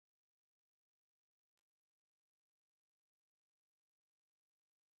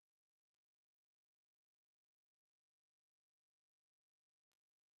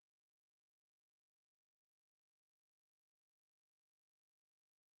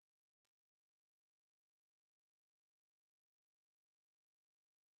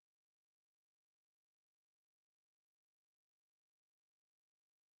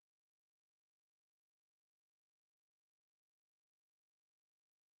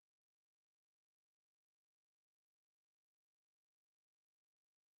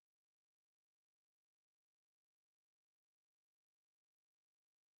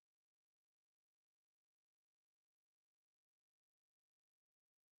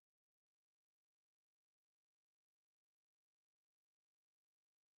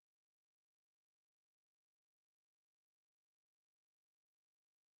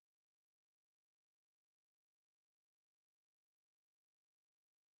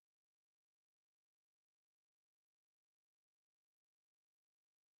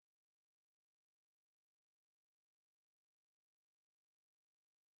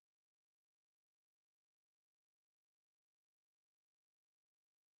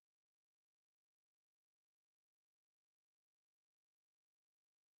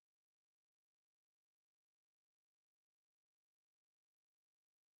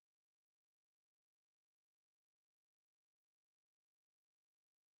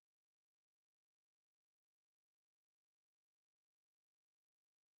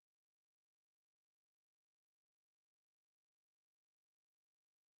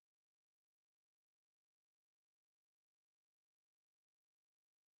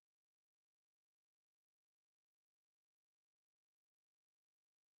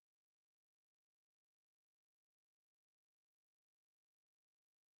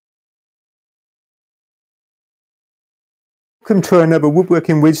welcome to another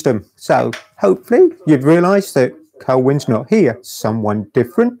Woodworking Wisdom. So hopefully you've realised that Colwyn's not here, someone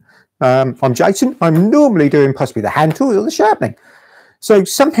different. I'm Jason. I'm normally doing possibly the hand tools or the sharpening. So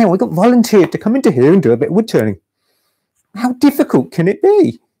somehow I got volunteered to come into here and do a bit of wood turning. How difficult can it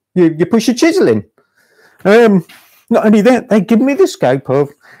be? You push your chisel in. Not only that, they give me the scope of,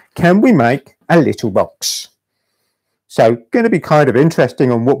 can we make a little box? So going to be kind of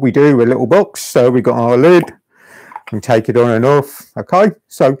interesting on what we do with a little box. So we got our lid and take it on and off. Okay,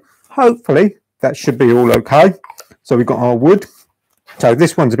 so hopefully that should be all okay. So we've got our wood. So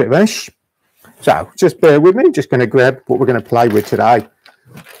this one's a bit mesh. So just bear with me, just going to grab what we're going to play with today.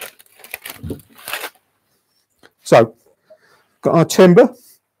 So got our timber.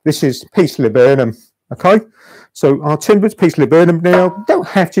 This is piece of laburnum. Okay, so our timber's piece of laburnum. Now, don't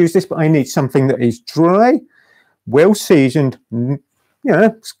have to use this, but I need something that is dry, well seasoned. You know,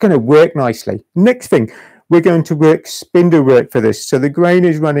 it's going to work nicely. Next thing, we're going to work spindle work for this. So the grain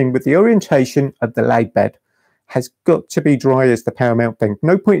is running with the orientation of the laid bed. Has got to be dry as the paramount thing.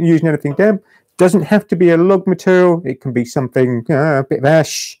 No point in using anything damp. Doesn't have to be a log material. It can be something, a bit of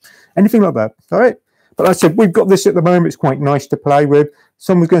ash, anything like that. All right. But like I said, we've got this at the moment. It's quite nice to play with.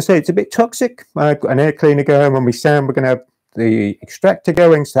 Someone's going to say it's a bit toxic. I've got an air cleaner going. When we sand, we're going to have the extractor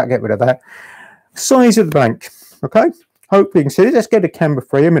going, so that'll get rid of that. Size of the blank. Okay. Hopefully you can see it. Let's get the camera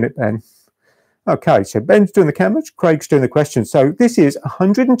free a minute, Ben. Okay, so Ben's doing the cameras, Craig's doing the questions. So this is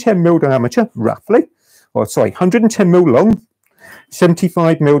 110mm diameter, roughly. Or sorry, 110mm long,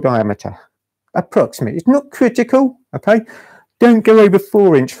 75mm diameter. Approximately. It's not critical, okay? Don't go over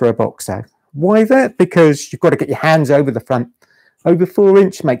 4" for a box though. Why that? Because you've got to get your hands over the front. Over 4"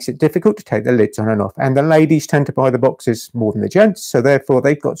 makes it difficult to take the lids on and off. And the ladies tend to buy the boxes more than the gents, so therefore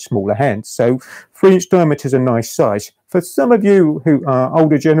they've got smaller hands. So 3" diameter is a nice size. For some of you who are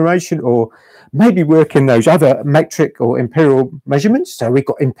older generation or maybe work in those other metric or imperial measurements, so we've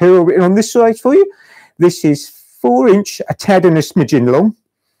got imperial written on this side for you. This is 4", a tad and a smidgen long,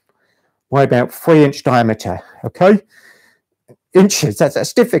 by about 3" diameter. Okay, inches.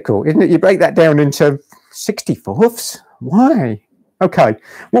 That's difficult, isn't it? You break that down into 64ths. Why? Okay,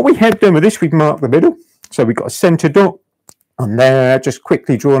 what we have done with this, we've marked the middle. So we've got a centre dot on there, just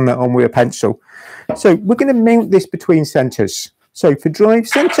quickly drawn that on with a pencil. So we're going to mount this between centres. So for drive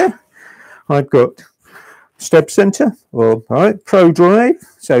centre, I've got step centre, or all right, pro drive.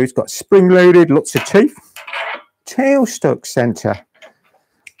 So it's got spring loaded, lots of teeth. Tailstock centre,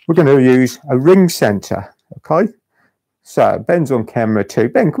 we're going to use a ring centre. Okay, so Ben's on camera too.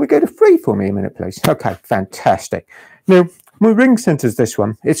 Ben, can we go to 3 for me a minute, please? Okay, fantastic. Now, my ring centre is this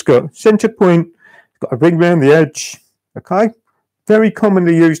one. It's got centre point, it's got a ring round the edge. Okay, very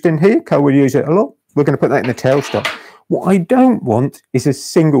commonly used in here. We'll use it a lot. We're going to put that in the tailstock. What I don't want is a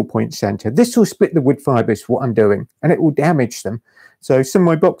single point centre. This will split the wood fibres, what I'm doing, and it will damage them. So some of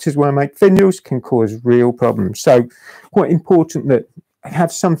my boxes where I make finials can cause real problems. So quite important that I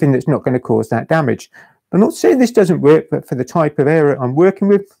have something that's not going to cause that damage. I'm not saying this doesn't work, but for the type of area I'm working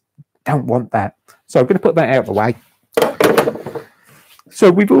with, don't want that. So I'm going to put that out of the way.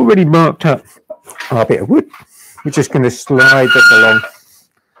 So we've already marked up our bit of wood. We're just going to slide this along.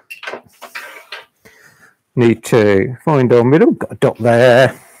 Need to find our middle. Got a dot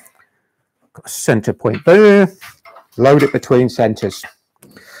there. Got a centre point there. Load it between centres.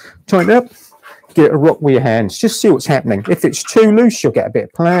 Tighten up. Get a rock with your hands. Just see what's happening. If it's too loose, you'll get a bit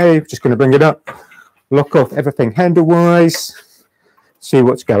of play. Just going to bring it up. Lock off everything handle-wise. See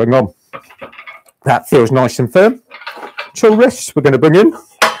what's going on. That feels nice and firm. Tool rests we're going to bring in.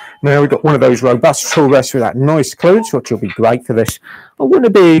 Now we've got one of those robust tool rests with that nice clearance, which will be great for this. I want to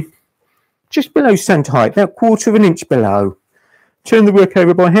be just below centre height, about 1/4 inch below. Turn the work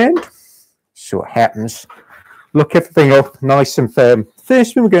over by hand. See what happens. Lock everything off nice and firm.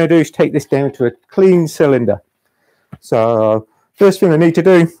 First thing we're going to do is take this down to a clean cylinder. So first thing I need to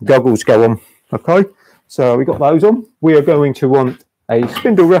do, goggles go on. Okay, so we've got those on. We are going to want a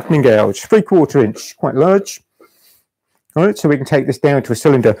spindle roughening gouge, 3/4 inch, quite large. All right, so we can take this down to a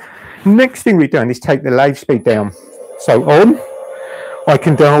cylinder. Next thing we've done is take the lathe speed down. So on, I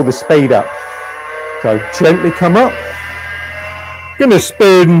can dial the speed up. So gently come up. Going to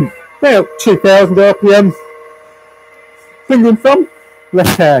spin about 2000 RPM. Finger and thumb,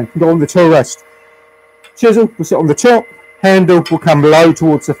 left hand, go on the tool rest. Chisel will sit on the top, handle will come low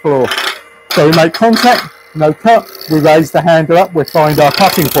towards the floor. So we make contact, no cut, we raise the handle up, we find our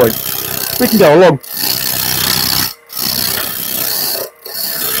cutting point. We can go along.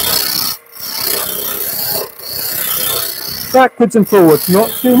 Backwards and forwards, not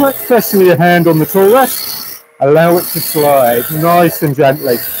too much pressure with your hand on the tool rest. Allow it to slide nice and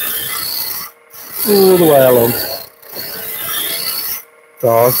gently all the way along.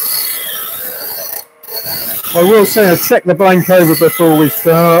 So I will say I checked the blank over before we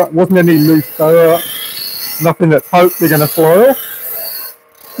start. Wasn't any loose dirt. Nothing that's hopefully going to fly off.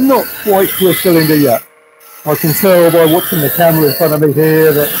 Not quite to a cylinder yet. I can tell by watching the camera in front of me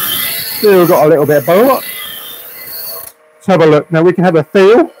here that still got a little bit of dirt. Let's have a look. Now we can have a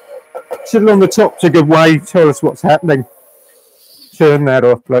feel. Chisel on the top's a good way. Tell us what's happening. Turn that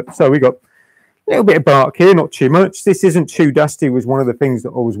off. Look. So we got a little bit of bark here, not too much. This isn't too dusty, was one of the things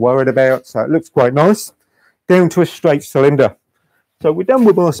that I was worried about. So it looks quite nice. Down to a straight cylinder. So we're done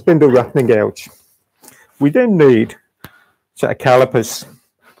with our spindle roughening gouge. We then need a set of calipers.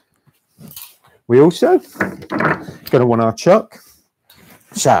 We also going to want our chuck.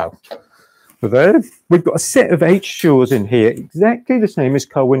 So there, we've got a set of H jaws in here, exactly the same as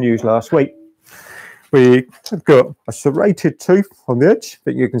Colin used last week. We've got a serrated tooth on the edge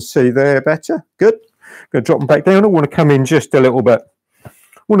that you can see there better. Good. Going to drop them back down. I want to come in just a little bit. I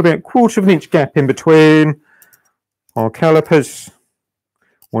want about 1/4 of an inch gap in between our calipers.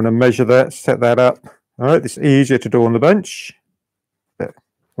 Want to measure that, set that up. All right, this is easier to do on the bench. But I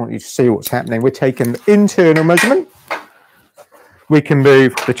want you to see what's happening. We're taking the internal measurement. We can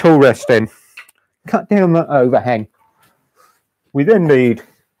move the tool rest in, cut down that overhang. We then need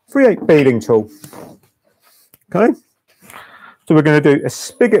 3/8 beading tool. Okay, so we're going to do a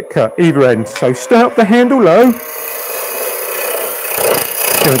spigot cut either end. So start the handle low.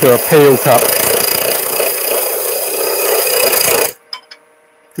 Going to do a peel cut.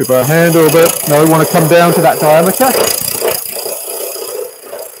 Give our handle a bit. Now we want to come down to that diameter.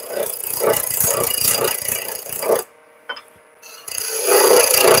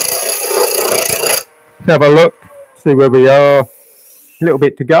 Have a look, see where we are. A little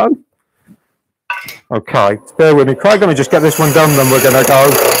bit to go. Okay, bear with me, Craig. Let me just get this one done, then we're going to go.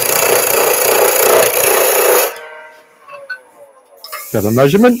 Have a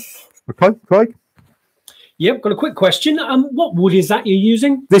measurement. Okay, Craig. Yep, got a quick question. What wood is that you're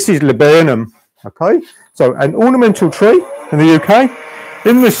using? This is laburnum. Okay, so an ornamental tree in the UK.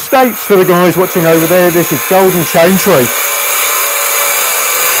 In the States, for the guys watching over there, this is golden chain tree.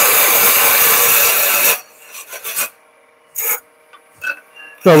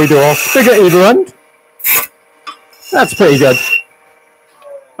 So we do our spigot either end. That's pretty good.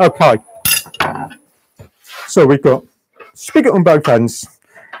 Okay. So we've got spigot on both ends.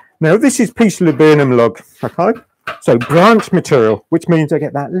 Now this is piece of laburnum log, okay? So branch material, which means I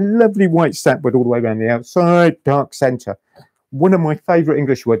get that lovely white sapwood all the way around the outside, dark centre. One of my favourite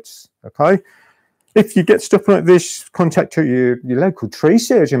English woods, okay? If you get stuff like this, contact your local tree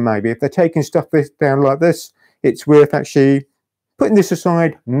surgeon maybe. If they're taking stuff down like this, it's worth actually putting this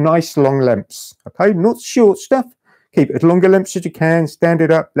aside, nice long lengths, okay? Not short stuff. Keep it as longer lengths as you can, stand it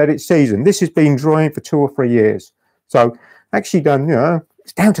up, let it season. This has been drying for 2 or 3 years. So actually done, you know,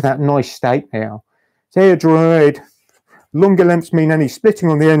 it's down to that nice state now. It's air dried. Longer lengths mean any splitting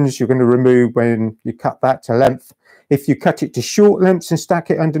on the ends you're going to remove when you cut that to length. If you cut it to short lengths and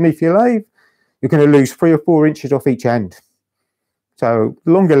stack it underneath your lathe, you're going to lose 3 or 4 inches off each end. So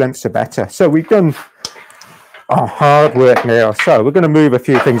longer lengths are better. So we've done our hard work now. So we're going to move a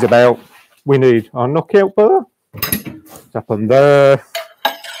few things about. We need our knockout bar. It's up on there.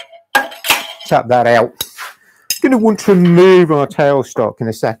 Tap that out. Going to want to remove our tailstock in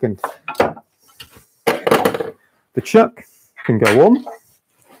a second. The chuck can go on.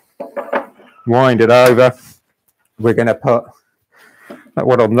 Wind it over. We're going to put that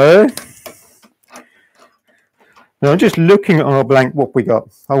one on there. Now I'm just looking at our blank, what we got.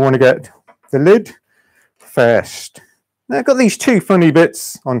 I want to get the lid first. Now I've got these 2 funny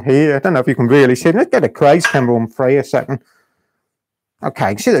bits on here. I don't know if you can really see them. Let's get a craze camera on for a second.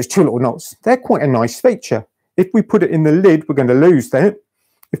 Okay, see those 2 little knots? They're quite a nice feature. If we put it in the lid, we're going to lose that.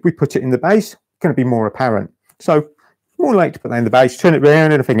 If we put it in the base, it's going to be more apparent. So more likely to put that in the base, turn it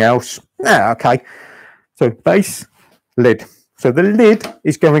around, anything else. Ah, okay. So base, lid. So the lid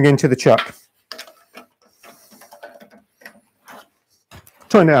is going into the chuck.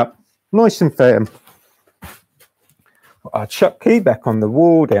 Tighten it up, nice and firm. Put our chuck key back on the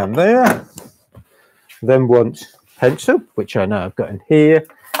wall down there. Then want pencil, which I know I've got in here,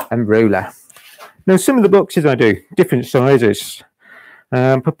 and ruler. Now some of the boxes I do, different sizes.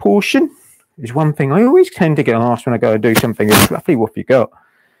 Proportion is one thing I always tend to get asked when I go to do something. It's roughly what you got.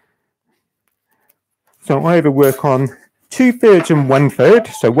 So I either work on 2/3 and 1/3,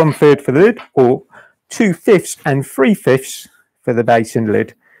 so 1/3 for the lid, or 2/5 and 3/5 for the base and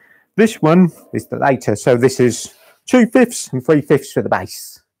lid. This one is the later, so this is 2/5 and 3/5 for the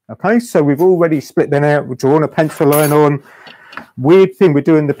base. Okay, so we've already split them out. We're drawing a pencil line on. Weird thing, we're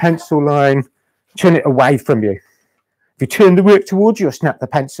doing the pencil line, turn it away from you. If you turn the work towards you, you'll snap the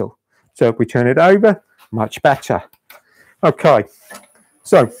pencil. So if we turn it over, much better. Okay,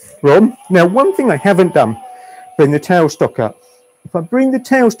 so Ron, now one thing I haven't done, bring the tailstock up. If I bring the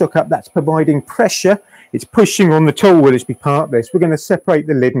tailstock up, that's providing pressure. It's pushing on the tool as we part this. We're going to separate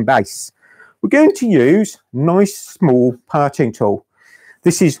the lid and base. We're going to use a nice small parting tool.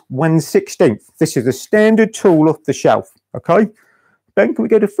 This is 1/16. This is a standard tool off the shelf, okay? Ben, can we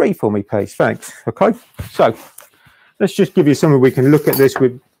go to 3 for me, please? Thanks, okay? So let's just give you something we can look at this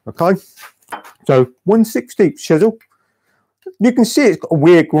with, okay? So 1/16 chisel. You can see it's got a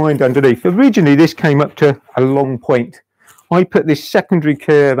weird grind underneath. Originally, this came up to a long point. I put this secondary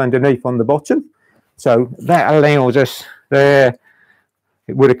curve underneath on the bottom. So that allows us there,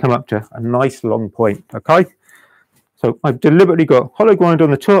 it would have come up to a nice long point, okay? So I've deliberately got hollow grind on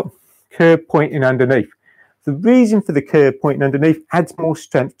the top, curve pointing underneath. The reason for the curve pointing underneath adds more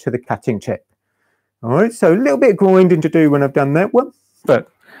strength to the cutting tip. All right, so a little bit of grinding to do when I've done that one,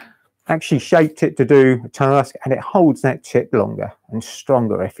 but actually shaped it to do a task, and it holds that tip longer and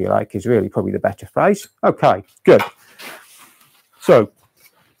stronger, if you like, is really probably the better phrase. Okay, good. So,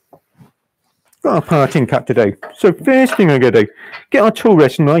 got our parting cut to do. So first thing I'm going to do, get our tool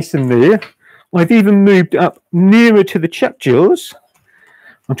rest nice and near. I've even moved up nearer to the chuck jaws.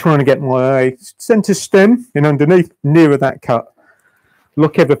 I'm trying to get my centre stem in underneath, nearer that cut.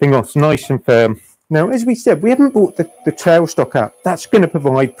 Lock everything off nice and firm. Now, as we said, we haven't brought the tailstock up. That's going to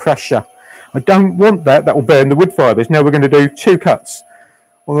provide pressure. I don't want that. That will burn the wood fibres. Now we're going to do 2 cuts.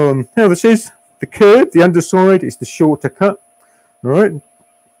 Now this is the curve. The underside is the shorter cut. All right.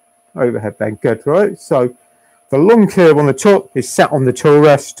 Overhead then. Good. Right. So the long curve on the top is sat on the tool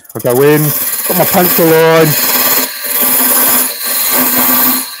rest. I go in. Got my pencil line.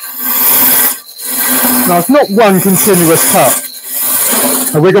 Now it's not one continuous cut.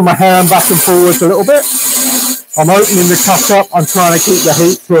 I wiggle my hand back and forwards a little bit. I'm opening the cut up. I'm trying to keep the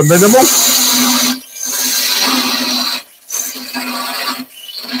heat to a minimal.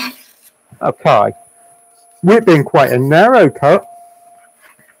 Okay. With being quite a narrow cut,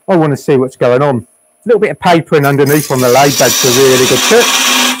 I want to see what's going on. A little bit of papering underneath on the lathe bed's a really good tip.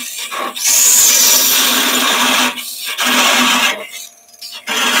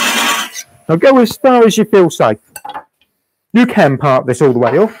 Now go as far as you feel safe. You can part this all the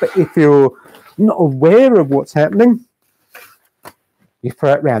way off, but if you're not aware of what's happening, you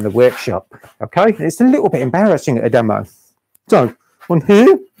throw it around the workshop, okay? It's a little bit embarrassing at a demo. So, on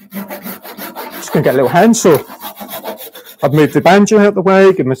here, just going to get a little handsaw. I've moved the banjo out the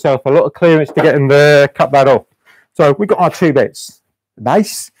way, give myself a lot of clearance to get in there, cut that off. So, we've got our 2 bits, the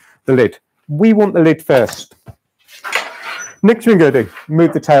base, the lid. We want the lid first. Next thing we're going to do,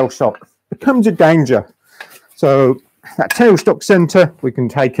 move the tailstock. Becomes a danger. So, that tailstock centre we can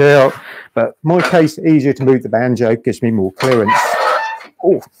take out, but in my case, easier to move the banjo, gives me more clearance.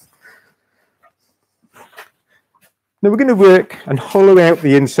 Oh. Now we're going to work and hollow out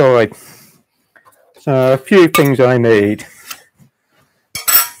the inside. So a few things I need.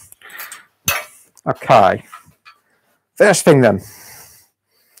 Okay. First thing then,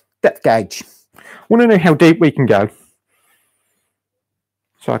 depth gauge. I want to know how deep we can go.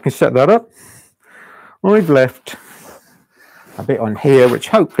 So I can set that up. I've left a bit on here, which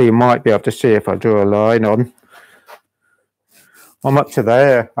hopefully you might be able to see if I draw a line on. I'm up to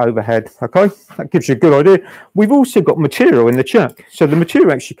there, overhead, okay? That gives you a good idea. We've also got material in the chuck. So the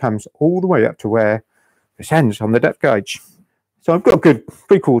material actually comes all the way up to where this ends on the depth gauge. So I've got a good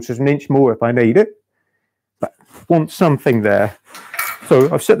 3/4 inch more if I need it, but want something there. So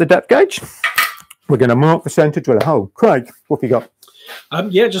I've set the depth gauge. We're going to mark the centre, drill a hole. Craig, what have you got?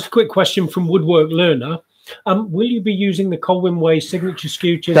 Yeah, just a quick question from Woodwork Learner. Will you be using the Colwyn Way signature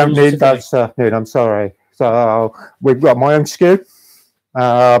skew chisels? Don't need that, sir. I'm sorry. So we've got my own skew.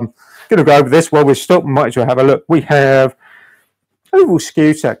 Going to go over this while we're stopped. Might as well have a look. We have oval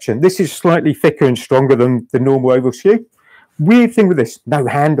skew section. This is slightly thicker and stronger than the normal oval skew. Weird thing with this, no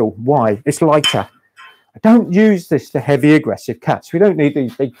handle. Why? It's lighter. I don't use this for heavy aggressive cuts. We don't need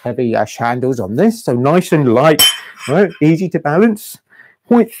these big heavy ash handles on this. So nice and light, right? Easy to balance.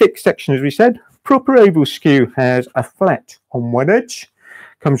 Quite thick section, as we said. Proper oval skew has a flat on one edge,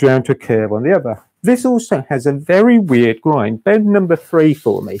 comes around to a curve on the other. This also has a very weird grind. Bend number 3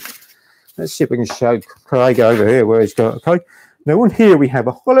 for me. Let's see if we can show Craig over here where he's got. Okay. Now on here we have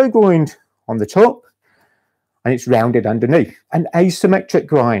a hollow grind on the top, and it's rounded underneath. An asymmetric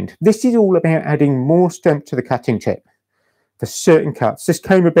grind. This is all about adding more strength to the cutting tip for certain cuts. This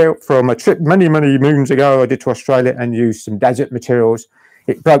came about from a trip many moons ago I did to Australia and used some desert materials.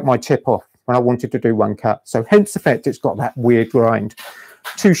 It broke my tip off when I wanted to do one cut. So hence the fact it's got that weird grind.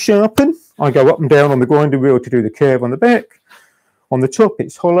 To sharpen, I go up and down on the grinding wheel to do the curve on the back. On the top,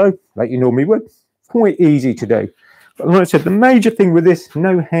 it's hollow, like you normally would. Quite easy to do. But like I said, the major thing with this,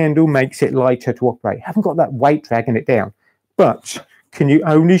 no handle makes it lighter to operate. Haven't got that weight dragging it down. But can you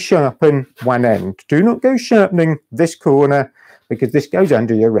only sharpen one end? Do not go sharpening this corner because this goes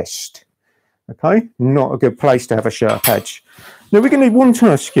under your wrist. Okay, not a good place to have a sharp edge. Now we're going to need one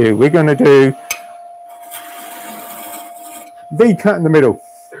tire skew. We're going to do V-cut in the middle.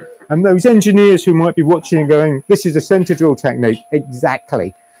 And those engineers who might be watching and going, this is a centre drill technique.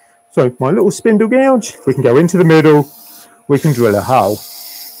 Exactly. So my little spindle gouge, we can go into the middle, we can drill a hole.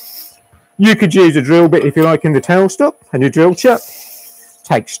 You could use a drill bit if you like in the tailstock and your drill chuck.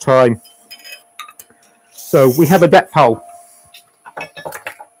 Takes time. So we have a depth hole.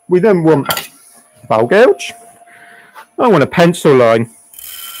 We then want a bowl gouge. I want a pencil line.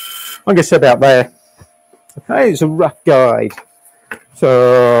 I'm going to say about there. Okay, it's a rough guide.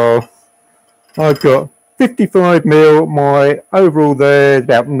 So I've got 55 mil, my overall there is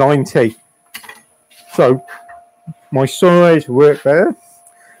about 90. So my size work there.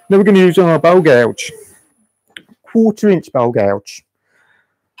 Now we're going to use our bowl gouge, 1/4 inch bowl gouge.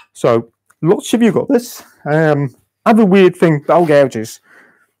 So lots of you got this. Other weird thing, bowl gouges,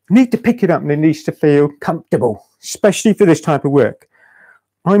 need to pick it up and it needs to feel comfortable, especially for this type of work.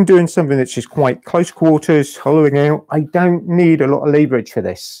 I'm doing something that's just quite close quarters, hollowing out. I don't need a lot of leverage for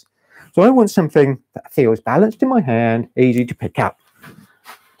this. So I want something that feels balanced in my hand, easy to pick up.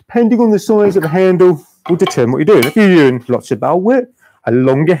 Depending on the size of the handle will determine what you're doing. If you're doing lots of bowl work, a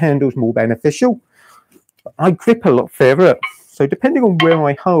longer handle is more beneficial. I grip a lot further up. So depending on where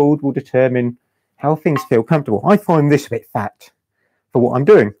I hold will determine how things feel comfortable. I find this a bit fat for what I'm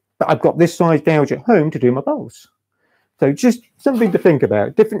doing, but I've got this size gouge at home to do my bowls. So just something to think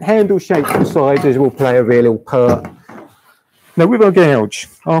about. Different handle shapes and sizes will play a real part. Now with our gouge,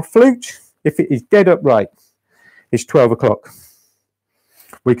 our flute, if it is dead upright, is 12 o'clock.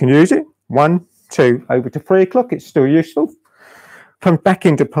 We can use it 1, 2, over to 3 o'clock. It's still useful. Comes back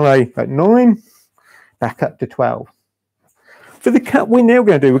into play at 9, back up to 12. For the cut we're now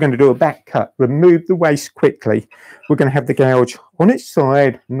going to do, we're going to do a back cut. Remove the waste quickly. We're going to have the gouge on its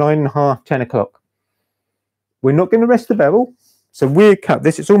side, 9:30, 10 o'clock. We're not going to rest the bevel. So we're cut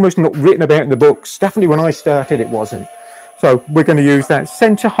this. It's almost not written about in the books. Definitely when I started, it wasn't. So we're going to use that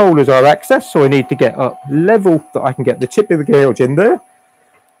centre hole as our access. So I need to get up level that I can get the tip of the gouge in there.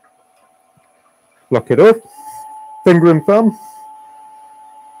 Lock it off. Finger and thumb.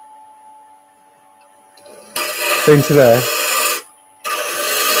 Into there.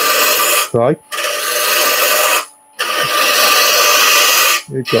 Right.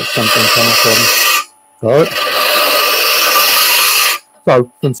 You've got something coming from. Right.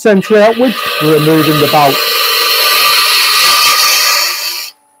 So from centre outwards, we're removing the bolt.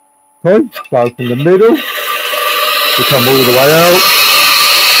 Okay, so from the middle, we come all the way out,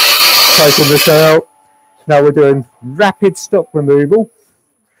 taking this out. Now we're doing rapid stock removal,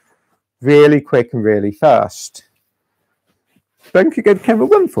 really quick and really fast. Ben, could you go to camera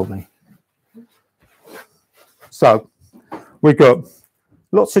 1 for me? So we've got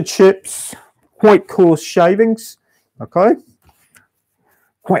lots of chips, quite coarse shavings, okay?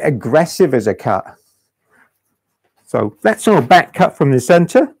 Quite aggressive as a cut. So that's our back cut from the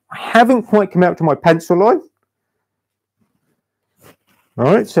centre. I haven't quite come out to my pencil line. All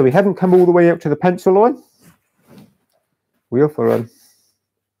right, so we haven't come all the way out to the pencil line. We off our own.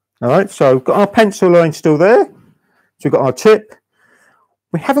 All right, so we've got our pencil line still there. So we've got our tip.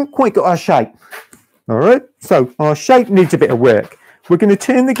 We haven't quite got our shape. All right, so our shape needs a bit of work. We're going to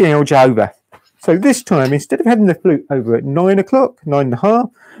turn the gouge over. So this time, instead of having the flute over at 9 o'clock,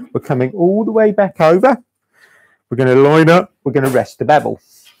 9:30, we're coming all the way back over. We're going to line up. We're going to rest the bevel.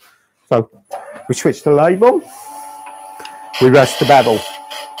 So we switch the lathe on. We rest the bevel.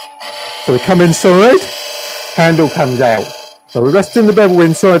 So we come inside. Handle comes out. So we're resting the bevel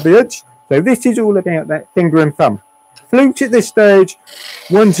inside the edge. So this is all about that finger and thumb. Flute at this stage,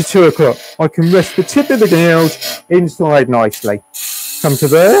 1 to 2 o'clock. I can rest the tip of the gouge inside nicely. Come to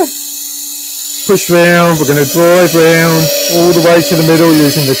there. Push round. We're going to drive round all the way to the middle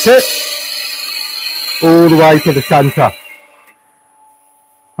using the tip. All the way to the centre.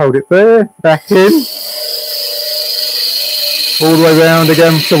 Hold it there. Back in. All the way round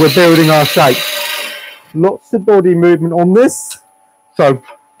again. So we're building our shape. Lots of body movement on this. So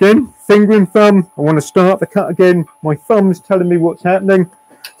again, finger and thumb. I want to start the cut again. My thumb's telling me what's happening.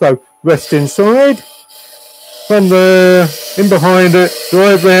 So rest inside. Thumb there. In behind it.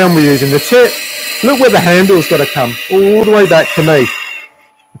 Drive round. We're using the tip. Look where the handle's got to come. All the way back to me.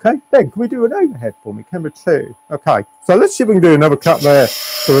 Okay, Ben, can we do an overhead for me? Camera 2. Okay, so let's see if we can do another cut there.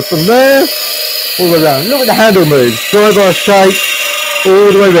 So we're from there all the way around. Look at the handle moves. Drive our shape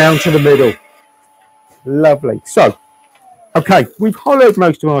all the way around to the middle. Lovely. So, okay, we've hollowed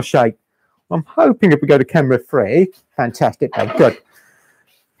most of our shape. I'm hoping if we go to camera 3, fantastic, Ben, good.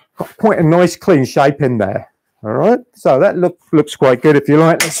 Got quite a nice clean shape in there. All right, so that looks quite good if you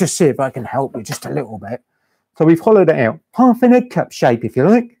like. Let's just see if I can help you just a little bit. So we've hollowed it out, half an egg cup shape if you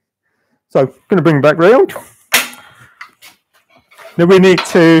like. So I'm going to bring it back round. Now we need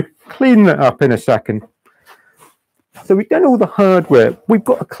to clean that up in a second. So we've done all the hard work. We've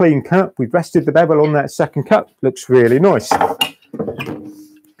got a clean cut. We've rested the bevel on that second cut. Looks really nice.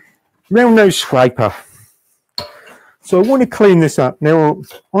 Round nose scraper. So I want to clean this up. Now,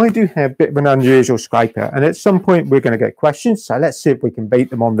 I do have a bit of an unusual scraper, and at some point we're going to get questions, so let's see if we can beat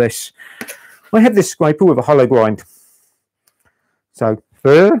them on this. I have this scraper with a hollow grind. So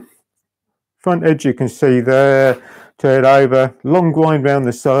there, front edge you can see there, turn it over, long grind round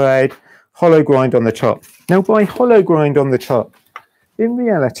the side, hollow grind on the top. Now by hollow grind on the top, in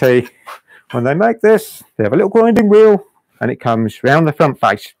reality, when they make this, they have a little grinding wheel, and it comes round the front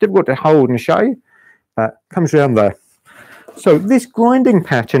face. Difficult to hold and show you, but it comes round there. So this grinding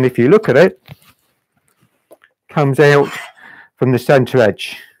pattern, if you look at it, comes out from the centre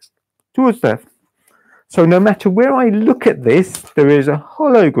edge towards there. So no matter where I look at this, there is a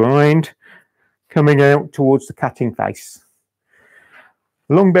hollow grind coming out towards the cutting face.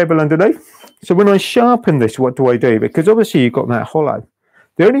 Long bevel underneath. So when I sharpen this, what do I do? Because obviously you've got that hollow.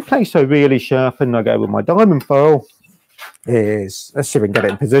 The only place I really sharpen, I go with my diamond file, is, let's see if we can get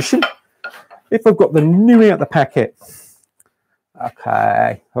it in position. If I've got the new out the packet,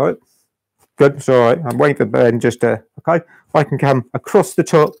 okay, all right, good, it's all right. I'm waiting for Ben just to, okay, I can come across the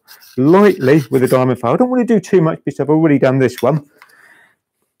top lightly with a diamond file. I don't want to do too much because I've already done this one.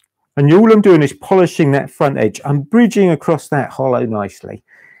 And all I'm doing is polishing that front edge. I'm bridging across that hollow nicely.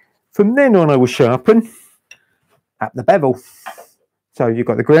 From then on, I will sharpen at the bevel. So you've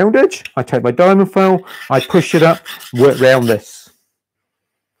got the ground edge. I take my diamond file, I push it up, work round this.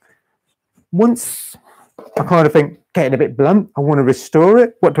 Once I kind of think, getting a bit blunt, I want to restore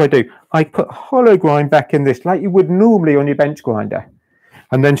it. What do? I put hollow grind back in this like you would normally on your bench grinder,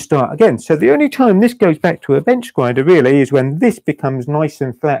 and then start again. So the only time this goes back to a bench grinder really is when this becomes nice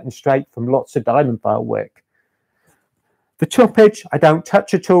and flat and straight from lots of diamond file work. The top edge, I don't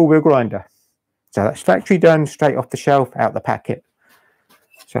touch at all with a grinder. So that's factory done, straight off the shelf, out the packet.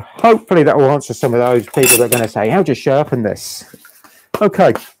 So hopefully that will answer some of those people that are going to say, how do you sharpen this?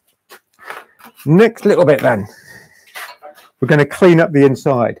 Okay. Next little bit then, we're going to clean up the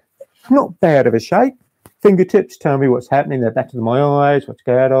inside. Not bad of a shape. Fingertips tell me what's happening. They're better than my eyes, what's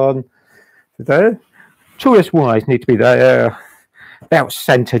going on. There. Tourist wise need to be there, about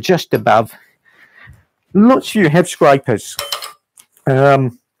centre, just above. Lots of you have scrapers.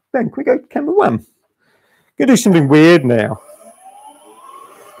 Ben, can we go to camera 1? Going to do something weird now.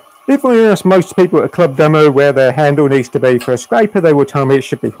 If I ask most people at a club demo where their handle needs to be for a scraper, they will tell me it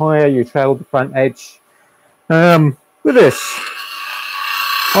should be higher. You trail the front edge. With this,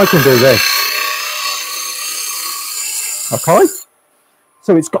 I can do this. Okay?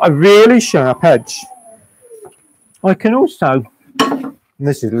 So it's got a really sharp edge. I can also, and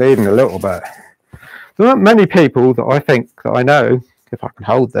this is leading a little bit, there aren't many people that I think that I know, if I can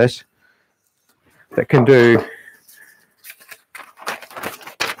hold this, that can do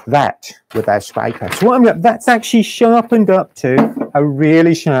that with their scraper. So what I'm, that's actually sharpened up to a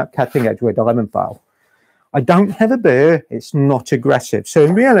really sharp cutting edge with a diamond file. I don't have a burr, it's not aggressive. So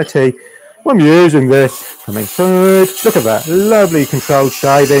in reality, I'm using this, come inside, look at that, lovely controlled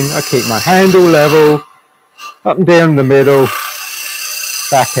shading. I keep my handle level, up and down the middle,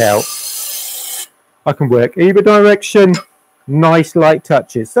 back out. I can work either direction, nice light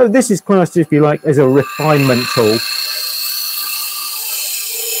touches. So this is classed, if you like, as a refinement tool.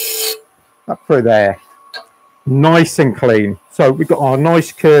 Up through there, nice and clean. So we've got our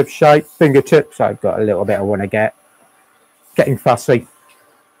nice curved shape, fingertips. I've got a little bit I want to getting fussy.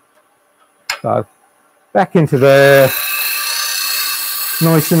 So back into there,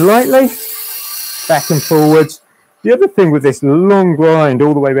 nice and lightly, back and forwards. The other thing with this long grind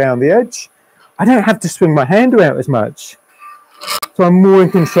all the way around the edge, I don't have to swing my handle out as much. So I'm more in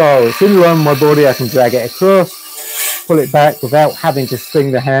control. It's in around my body, I can drag it across, pull it back without having to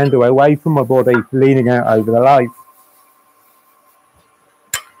swing the handle away from my body, leaning out over the lathe.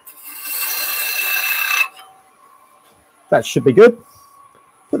 That should be good.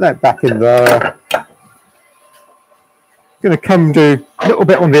 Put that back in there. Going to come do a little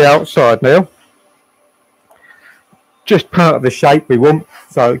bit on the outside now. just part of the shape we want.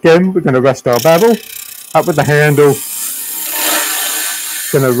 So again, we're going to rest our bevel up with the handle,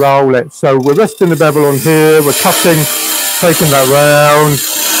 going to roll it. So we're resting the bevel on here, we're cutting, taking that round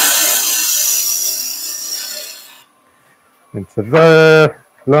into there,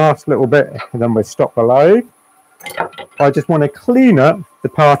 last little bit, and then we stop the lathe. I just want to clean up the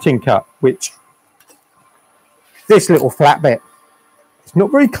parting cut, which this little flat bit, it's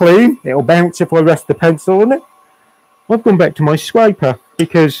not very clean, it'll bounce if I rest the pencil on it. I've gone back to my scraper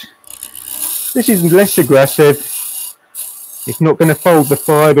because this is less aggressive. It's not going to fold the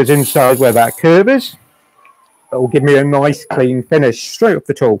fibres inside where that curve is. It will give me a nice clean finish straight off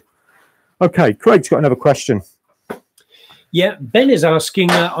the tool. Okay, Craig's got another question. Yeah, Ben is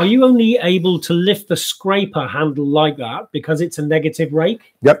asking, are you only able to lift the scraper handle like that because it's a negative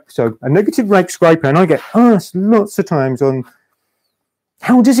rake? Yep, so a negative rake scraper, and I get asked lots of times on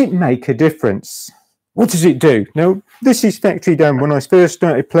how does it make a difference? What does it do? Now, this is factory done. When I first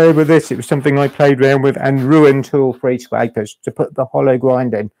started playing with this, it was something I played around with and ruined tool-free scrapers to put the hollow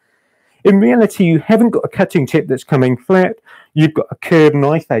grind in. In reality, you haven't got a cutting tip that's coming flat. You've got a curved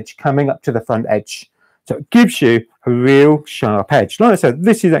knife edge coming up to the front edge. So it gives you a real sharp edge. Like I said,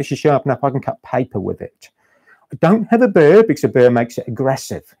 this is actually sharp enough I can cut paper with it. I don't have a burr because a burr makes it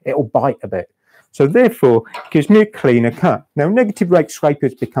aggressive. It'll bite a bit. So therefore, it gives me a cleaner cut. Now, negative rake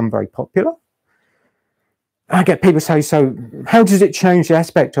scrapers become very popular. I get people say, so how does it change the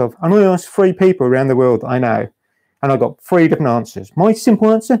aspect of? And I asked 3 people around the world I know, and I got 3 different answers. My simple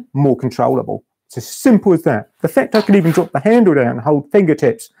answer, more controllable. It's as simple as that. The fact I can even drop the handle down and hold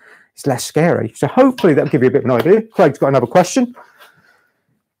fingertips is less scary. So hopefully that'll give you a bit of an idea. Craig's got another question.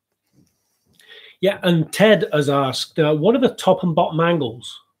 Yeah, and Ted has asked, what are the top and bottom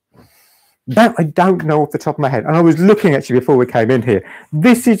angles? That I don't know off the top of my head. And I was looking actually before we came in here.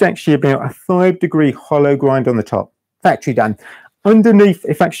 This is actually about a 5-degree hollow grind on the top. Factory done. Underneath,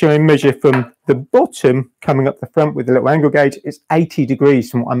 if actually I measure from the bottom coming up the front with the little angle gauge, it's 80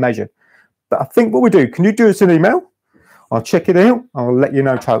 degrees from what I measured. But I think what we do, can you do us an email? I'll check it out. I'll let you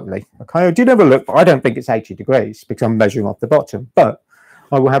know totally. Okay, I did have a look, but I don't think it's 80 degrees because I'm measuring off the bottom. But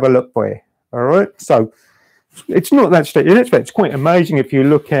I will have a look for you. All right. So it's not that straight in it, but it's quite amazing if you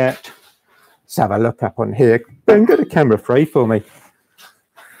look at. Let's have a look up on here. Then get the camera free for me.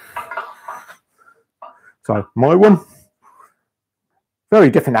 So my one, very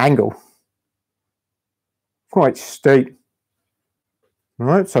different angle, quite steep. All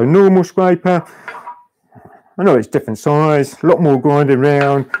right, so normal scraper. I know it's different size, a lot more grinding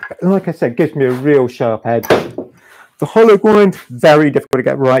round. But like I said, gives me a real sharp edge. The hollow grind, very difficult to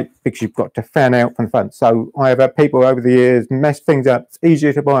get right because you've got to fan out from the front. So I have had people over the years mess things up. It's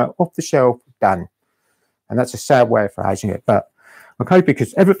easier to buy it off the shelf, done. And that's a sad way of phrasing it. But okay,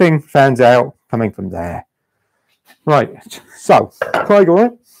 because everything fans out coming from there. Right, so Craig, all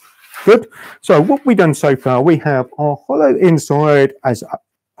right? Good. So what we've done so far, we have our hollow inside as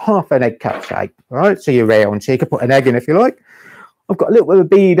half an egg cut shape. All right, so you're round, so you can put an egg in if you like. I've got a little bit of a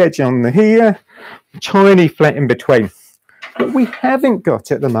bead edge on here, tiny flat in between. What we haven't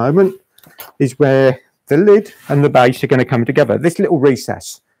got at the moment is where the lid and the base are going to come together, this little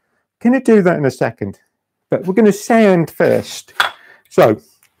recess. Going to do that in a second, but we're going to sand first. So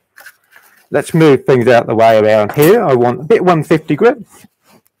let's move things out the way around here. I want a bit 150 grit.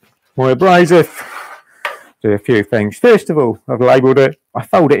 My abrasive, do a few things. First of all, I've labelled it. I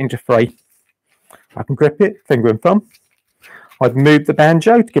fold it into 3. I can grip it, finger and thumb. I've moved the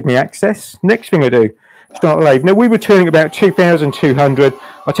banjo to give me access. Next thing I do, start the lathe. Now we were turning about 2,200.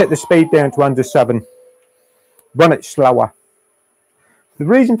 I take the speed down to under 7. Run it slower. The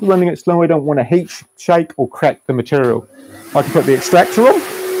reason for running it slow, I don't want to heat, shake or crack the material. I can put the extractor on.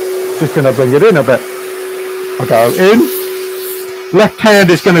 Just going to bring it in a bit. I go in. Left hand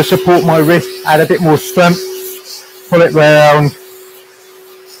is going to support my wrist, add a bit more strength. Pull it round.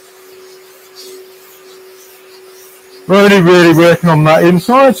 We're only really working on that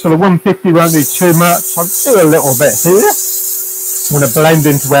inside, so the 150 won't need too much. I'll do a little bit here. I want to blend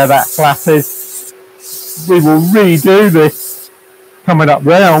into where that flat is. We will redo this coming up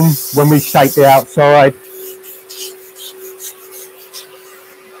round when we shape the outside.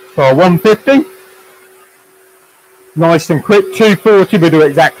 So 150, nice and quick. 240, we do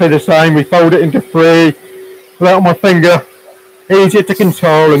exactly the same. We fold it into 3, pull out my finger, easier to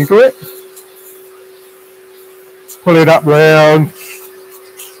control and grip. Pull it up round,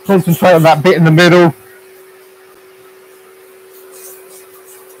 concentrate on that bit in the middle.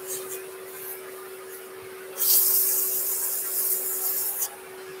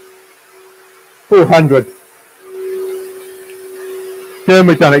 $400. Then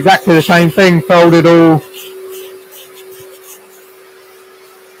we've done exactly the same thing, fold it all,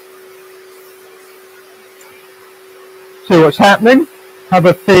 see what's happening, have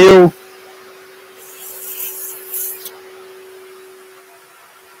a feel.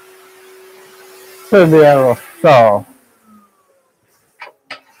 Turn the air off. So,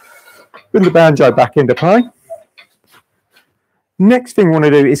 bring the banjo back into play. Next thing we want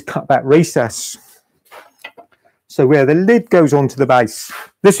to do is cut that recess. So where the lid goes onto the base,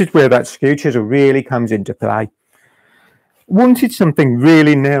 this is where that skew chisel really comes into play. Wanted something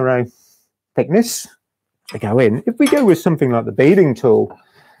really narrow thickness to go in. If we go with something like the beading tool,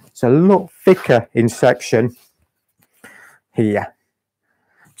 it's a lot thicker in section here.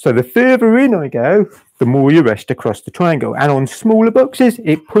 So the further in I go, the more you rest across the triangle. And on smaller boxes,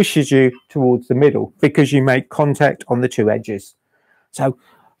 it pushes you towards the middle because you make contact on the two edges. So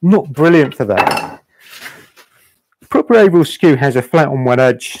not brilliant for that. Proper oval skew has a flat on one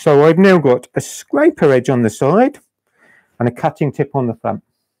edge. So I've now got a scraper edge on the side and a cutting tip on the front.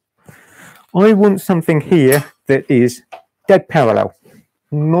 I want something here that is dead parallel,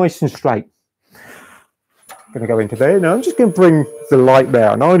 nice and straight. Going to go into there. Now I'm just going to bring the light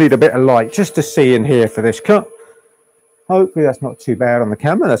down. I need a bit of light just to see in here for this cut. Hopefully that's not too bad on the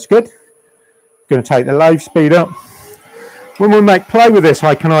camera. That's good. Going to take the lathe speed up. When we make play with this,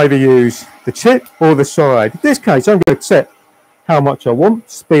 I can either use the tip or the side. In this case, I'm going to set how much I want.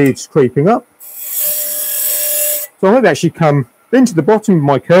 Speed's creeping up. So I've actually come into the bottom of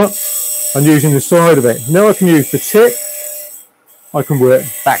my cut and using the side of it. Now I can use the tip. I can work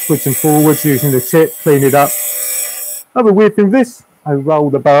backwards and forwards using the tip, clean it up. Other weird thing with this, I roll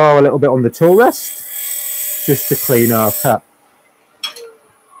the bar a little bit on the tool rest just to clean our cut.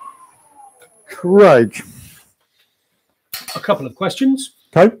 Craig. A couple of questions.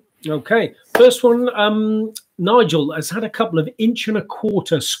 Okay. Okay. First one, Nigel has had a couple of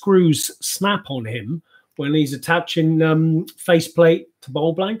 1¼ inch screws snap on him when he's attaching faceplate to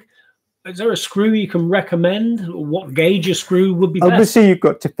bowl blank. Is there a screw you can recommend? What gauge of screw would be best? Obviously, you've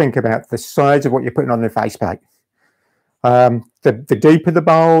got to think about the size of what you're putting on the faceplate. The deeper the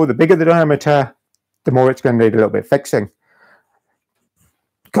bowl, the bigger the diameter, the more it's going to need a little bit of fixing.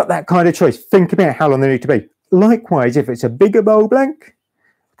 Got that kind of choice. Think about how long they need to be. Likewise, if it's a bigger bowl blank,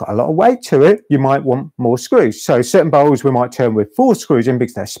 got a lot of weight to it, you might want more screws. So certain bowls we might turn with 4 screws in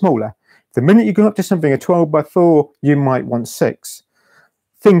because they're smaller. The minute you go up to something a 12x4, you might want 6.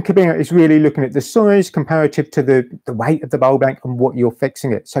 Think about is really looking at the size comparative to the weight of the bowl blank and what you're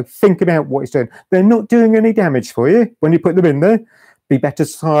fixing it. So think about what it's doing. They're not doing any damage for you when you put them in there. Be better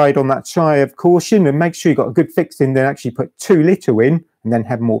side on that side of caution and make sure you've got a good fix in there. Actually put too little in and then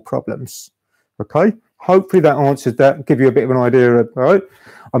have more problems. Okay, hopefully that answers that. Give you a bit of an idea of, all right.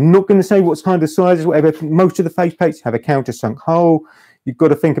 I'm not going to say what kind of sizes, whatever. Most of the face plates have a countersunk hole. You've got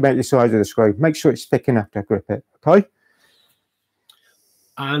to think about your size of the screw. Make sure it's thick enough to grip it. Okay.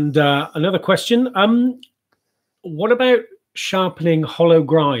 And another question, what about sharpening hollow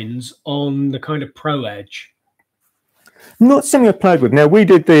grinds on the kind of pro edge? Not something I've played with. Now, we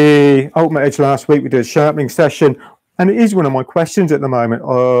did the Ultimate Edge last week. We did a sharpening session, and it is one of my questions at the moment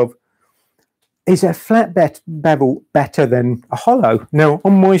of, is a flat bevel better than a hollow? Now,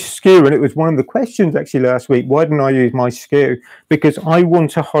 on my skew, and it was one of the questions actually last week, why didn't I use my skew? Because I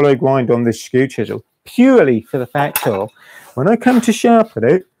want a hollow grind on this skew chisel, purely for the fact of, when I come to sharpen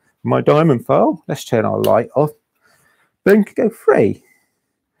it, my diamond file, let's turn our light off, then go free.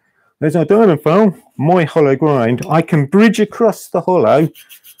 There's our diamond file, my hollow grind. I can bridge across the hollow.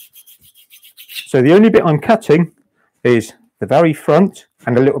 So the only bit I'm cutting is the very front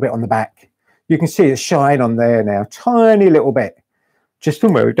and a little bit on the back. You can see the shine on there now, tiny little bit, just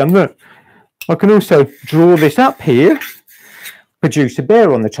from where we've done that. I can also draw this up here, produce a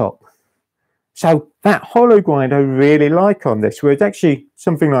bear on the top. So that hollow grind I really like on this, whereas actually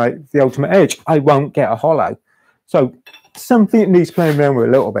something like the Ultimate Edge, I won't get a hollow. So something that needs playing around with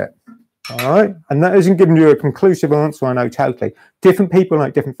a little bit. All right. And that isn't giving you a conclusive answer, I know totally. Different people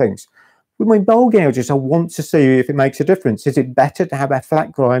like different things. With my bowl gouges, I want to see if it makes a difference. Is it better to have a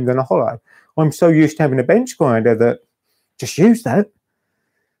flat grind than a hollow? I'm so used to having a bench grinder that just use that.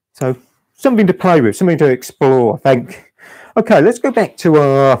 So something to play with, something to explore, I think. Okay, let's go back to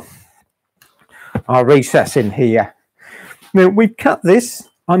our recess in here. Now, we've cut this.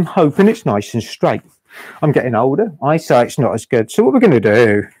 I'm hoping it's nice and straight. I'm getting older. Eyesight's not as good. So what we're going to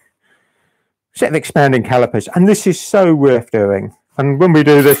do, set of expanding calipers. And this is so worth doing. And when we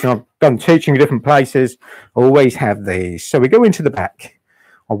do this, and I've done teaching in different places, I always have these. So we go into the back.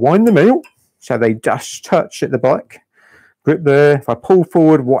 I wind the mill so they just touch at the back. Grip there. If I pull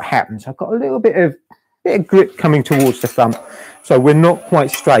forward, what happens? I've got a little bit of grip coming towards the front. So we're not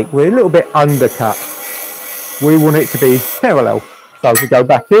quite straight. We're a little bit undercut. We want it to be parallel. So if we go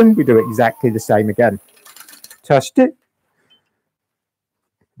back in, we do exactly the same again. Test it,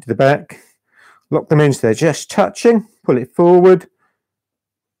 to the back, lock them in so they're just touching, pull it forward.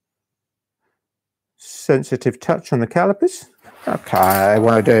 Sensitive touch on the calipers. Okay, I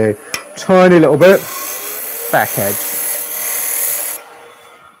want to do a tiny little bit back edge.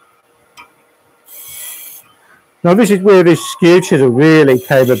 Now this is where this skew chisel really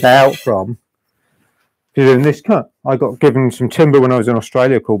came about from. Because in this cut, I got given some timber when I was in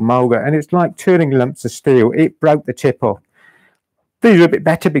Australia called mulga, and it's like turning lumps of steel. It broke the tip off. These are a bit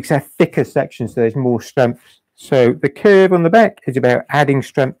better because they're thicker sections, so there's more strength. So the curve on the back is about adding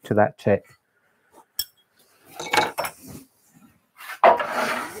strength to that tip.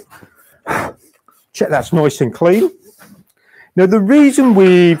 Check that's nice and clean. Now the reason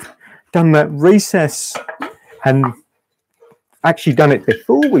we've done that recess and actually done it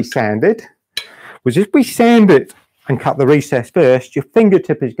before we sanded was if we sand it and cut the recess first, your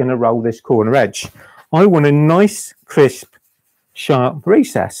fingertip is going to roll this corner edge. I want a nice, crisp, sharp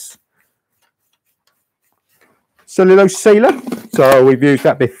recess. Cellulose sealer, so we've used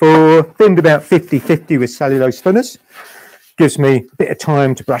that before, thinned about 50-50 with cellulose thinners. Gives me a bit of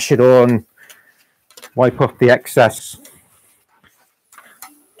time to brush it on, wipe off the excess.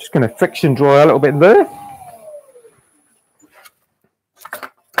 Just going to friction dry a little bit there.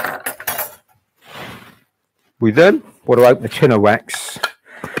 We then want to open the tin of wax.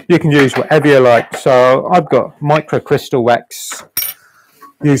 You can use whatever you like. So I've got microcrystal wax.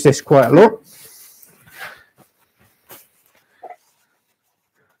 Use this quite a lot.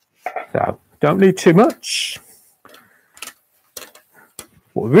 So don't need too much.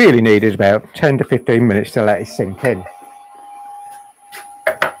 What we really need is about 10 to 15 minutes to let it sink in.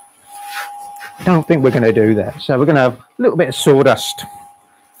 Don't think we're going to do that. So we're going to have a little bit of sawdust.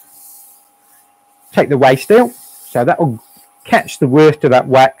 Take the waste out. So that will catch the worst of that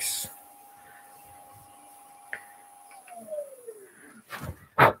wax.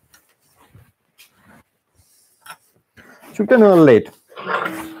 So we've done our lid.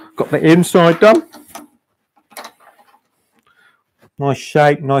 Got the inside done. Nice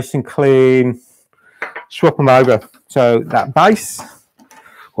shape, nice and clean. Swap them over. So that base,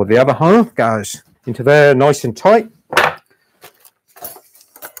 or the other half, goes into there nice and tight.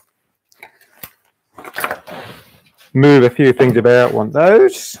 Move a few things about, want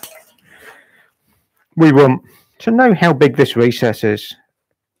those. We want to know how big this recess is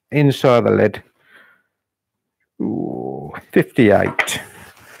inside the lid. Ooh, 58.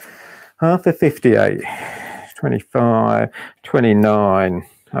 Half of 58. 25, 29.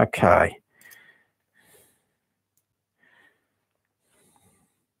 Okay.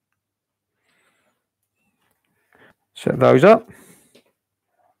 Set those up.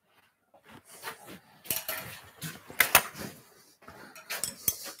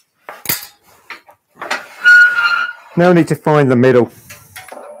 Now we need to find the middle.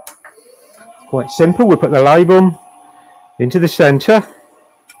 Quite simple. We'll put the label into the centre.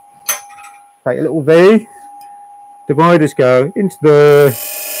 Take a little V. Dividers go into the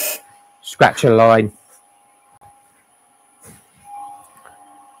scratcher line.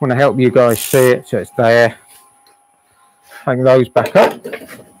 Want to help you guys see it so it's there. Hang those back up.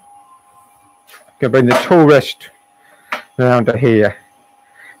 Go bring the tool rest around to here.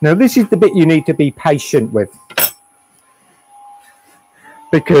 Now this is the bit you need to be patient with,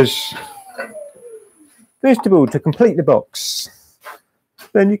 because first of all, to complete the box,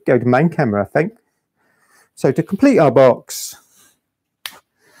 then you go to main camera, I think. So to complete our box,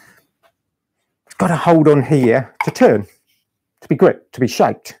 it's got to hold on here to turn, to be gripped, to be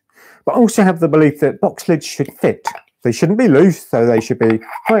shaped, but also have the belief that box lids should fit. They shouldn't be loose, so they should be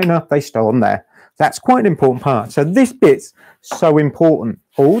tight enough, they stay on there. That's quite an important part. So this bit's so important.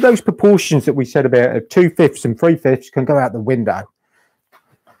 All those proportions that we said about 2/5 and 3/5 can go out the window.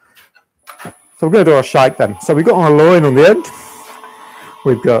 So we're going to do our shape then. So we've got our line on the end.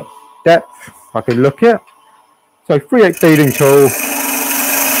 We've got depth, I can look at. So 3/8 feeding tool.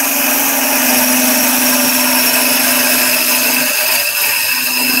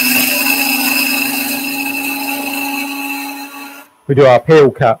 We do our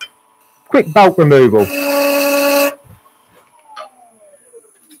peel cut. Quick bulk removal.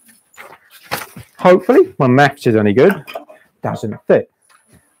 Hopefully, my maths is any good. Doesn't fit.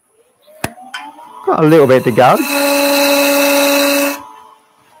 Got a little bit to go.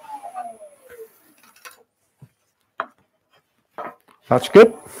 That's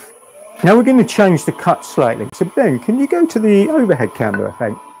good. Now we're going to change the cut slightly. So Ben, can you go to the overhead camera, I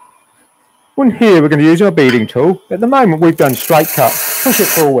think? On here, we're going to use our beading tool. At the moment, we've done straight cut. Push it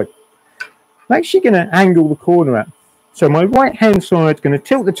forward. I'm actually going to angle the corner up. So my right hand side is going to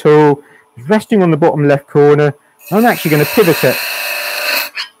tilt the tool, resting on the bottom left corner. I'm actually going to pivot it.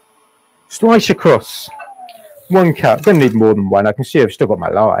 slice across, one cut. Don't need more than one. I can see I've still got my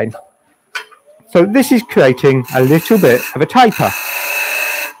line. So this is creating a little bit of a taper.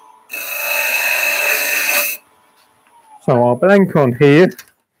 So our blank on here,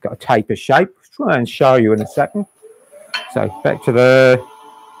 got a taper shape. I'll try and show you in a second. So back to the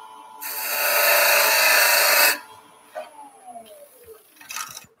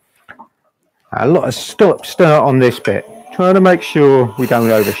a lot of stop-start on this bit. Trying to make sure we don't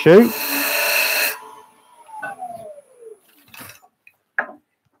overshoot.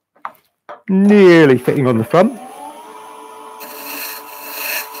 Nearly fitting on the front.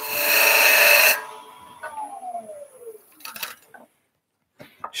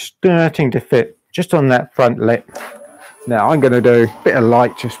 Starting to fit just on that front lip. Now I'm going to do a bit of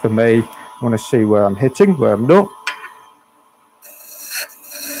light just for me. I want to see where I'm hitting, where I'm not.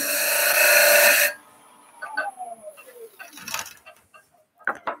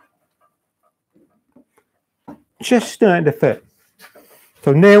 Just starting to fit.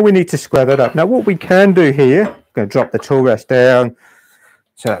 So now we need to square that up. Now what we can do here, I'm going to drop the tool rest down.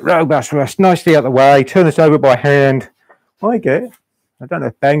 So that robust rest nicely out the way. Turn this over by hand. I don't know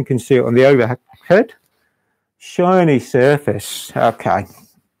if Ben can see it on the overhead. Shiny surface. Okay.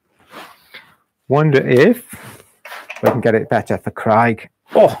 Wonder if we can get it better for Craig.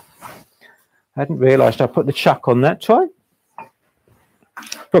 Oh, I hadn't realised I put the chuck on that time.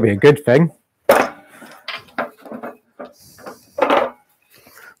 Probably a good thing.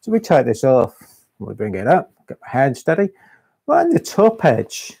 So we take this off, we bring it up, get my hand steady. Right on the top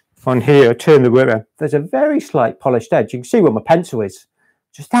edge on here, turn the work around, there's a very slight polished edge. You can see where my pencil is,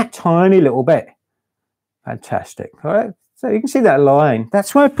 just that tiny little bit. Fantastic, all right? So you can see that line.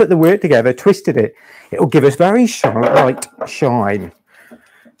 That's why I put the work together, twisted it. It'll give us very light shine.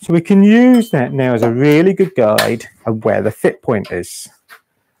 So we can use that now as a really good guide of where the fit point is.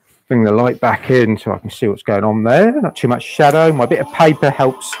 Bring the light back in so I can see what's going on there. Not too much shadow. My bit of paper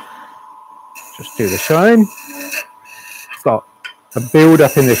helps just do the shine. Got a build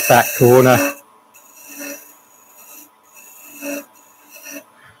up in this back corner.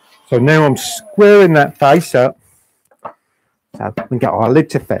 So now I'm squaring that face up so we can get our lid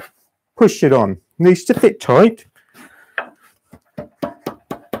to fit. Push it on. Needs to fit tight.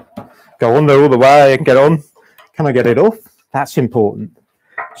 Go on there all the way and get on. Can I get it off? That's important.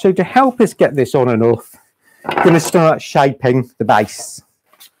 So to help us get this on and off, I'm going to start shaping the base.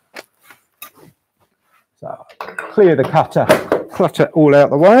 So clear the cutter, clutter all out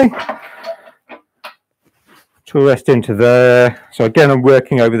the way. Tool rest into there. So again, I'm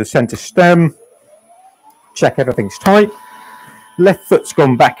working over the centre stem. Check everything's tight. Left foot's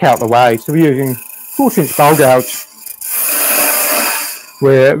gone back out the way. So we're using 1/4" bowl gouge.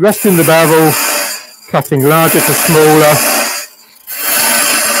 We're resting the bevel, cutting larger to smaller.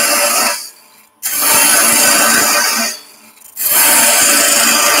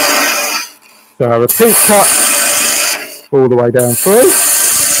 So a repeat cut all the way down through.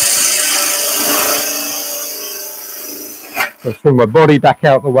 Let's bring my body back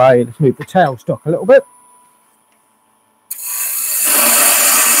out the way. Let's move the tail stock a little bit.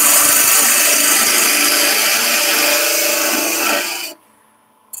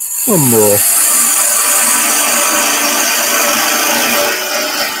 One more.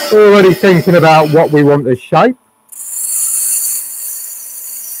 Already thinking about what we want to shape.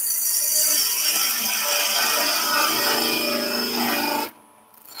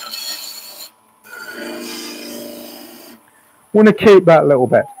 Want to keep that a little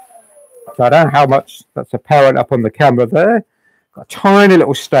bit. So I don't know how much that's apparent up on the camera there. Got a tiny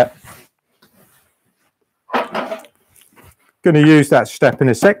little step. Going to use that step in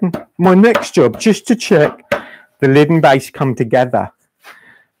a second. My next job, just to check the lid and base come together.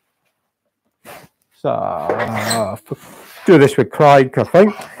 So do this with Craig, I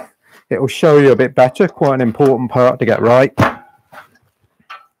think. It will show you a bit better. Quite an important part to get right.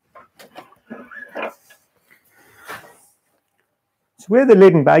 So where the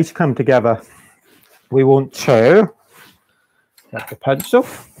lid and base come together, we want to get the pencil.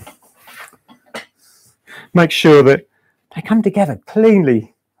 Make sure that they come together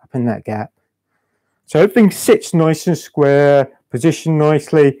cleanly up in that gap. So everything sits nice and square, positioned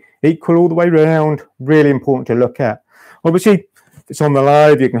nicely, equal all the way around. Really important to look at. Obviously, if it's on the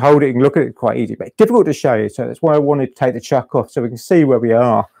live, you can hold it, you can look at it quite easy, but it's difficult to show you. So that's why I wanted to take the chuck off so we can see where we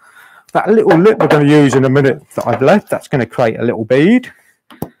are. That little lip we're going to use in a minute that I've left, that's going to create a little bead.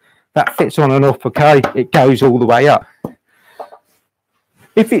 That fits on and off, okay? It goes all the way up.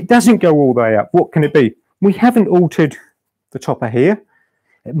 If it doesn't go all the way up, what can it be? We haven't altered the topper here.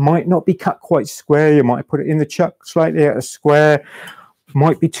 It might not be cut quite square. You might put it in the chuck slightly out of square.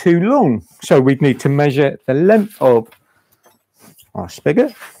 might be too long. So we'd need to measure the length of our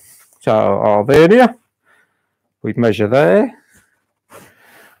spigot. So our vernier, we'd measure there.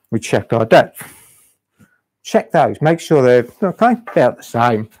 We check our depth. Check those, make sure they're okay, about the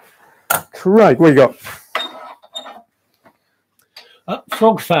same. Great, what you got?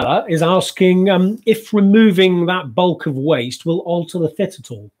 Frogfella is asking if removing that bulk of waste will alter the fit at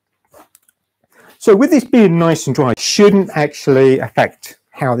all. So with this being nice and dry, shouldn't actually affect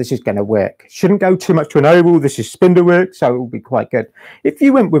how this is going to work. Shouldn't go too much to an oval. This is spindle work, so it will be quite good. If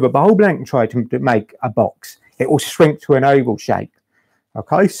you went with a bowl blank and tried to make a box, it will shrink to an oval shape.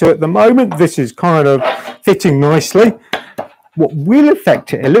 Okay, so at the moment, this is kind of fitting nicely. What will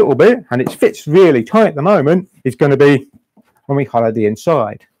affect it a little bit, and it fits really tight at the moment, is going to be when we hollow the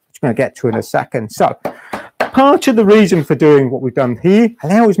inside. It's going to get to in a second. So part of the reason for doing what we've done here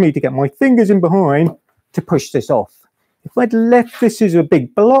allows me to get my fingers in behind to push this off. If I'd left this as a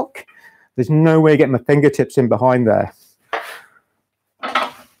big block, there's no way getting my fingertips in behind there.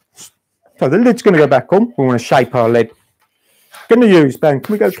 So the lid's going to go back on. We want to shape our lid. Going to use, Ben,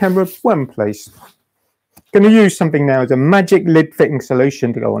 can we go camera 1, please? Going to use something now as a magic lid fitting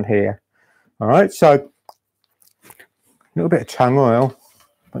solution to go on here. All right, so a little bit of tongue oil,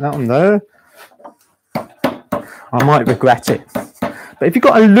 put that on there. I might regret it. But if you've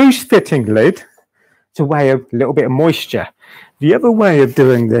got a loose fitting lid, it's a way of a little bit of moisture. The other way of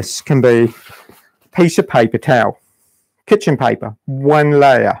doing this can be a piece of paper towel, kitchen paper, 1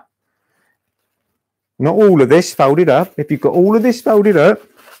 layer. Not all of this folded up. If you've got all of this folded up,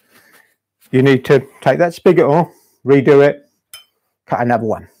 you need to take that spigot off, redo it, cut another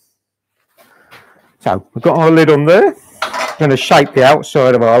one. So we've got our lid on there. I'm going to shape the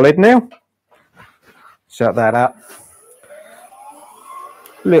outside of our lid now. Set that up.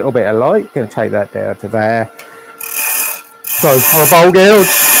 A little bit of light. Going to take that down to there. So our bowl gouge.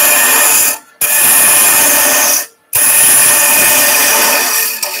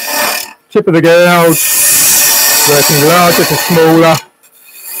 Tip of the gouge. Working larger to smaller.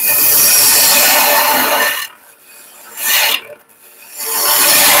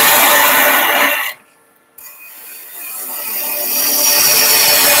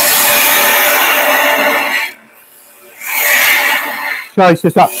 Place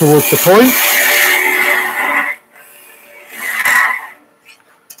this up towards the point.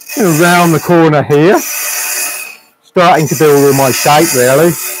 And around the corner here. Starting to build with my shape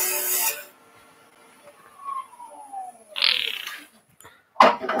really.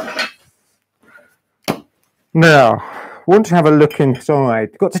 Now, want to have a look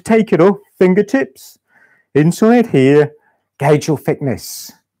inside. Got to take it off, fingertips. Inside here, gauge your thickness.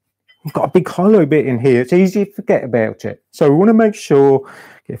 You've got a big hollow bit in here. It's easy to forget about it. So we want to make sure,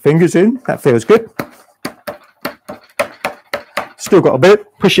 get your fingers in. That feels good. Still got a bit.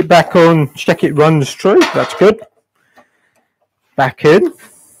 Push it back on. Check it runs true. That's good. Back in.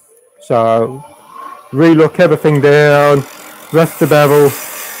 So relock everything down. Rest the bevel.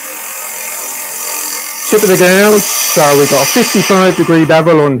 Tip of the gouge. So we've got a 55-degree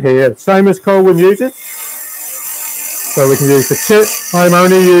bevel on here. Same as Colwyn uses. So we can use the tip. I'm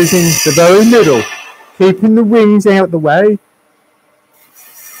only using the very middle, keeping the wings out the way.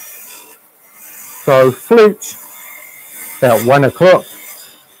 So flute, about 1 o'clock.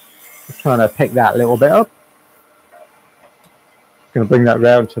 Just trying to pick that little bit up. Going to bring that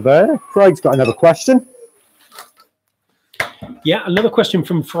round to there. Craig's got another question. Yeah, another question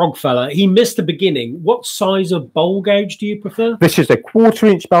from Frogfella. He missed the beginning. What size of bowl gouge do you prefer? This is a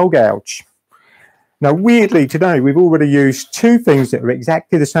 1/4-inch bowl gouge. Now, weirdly, today we've already used 2 things that are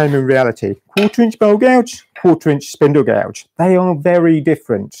exactly the same in reality. 1/4-inch bowl gouge, 1/4-inch spindle gouge. They are very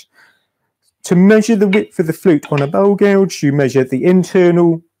different. To measure the width of the flute on a bowl gouge, you measure the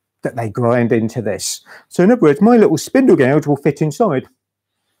internal that they grind into this. So in other words, my little spindle gouge will fit inside.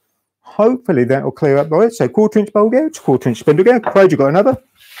 Hopefully that will clear up right. So 1/4-inch bowl gouge, 1/4-inch spindle gouge. Craig, you got another?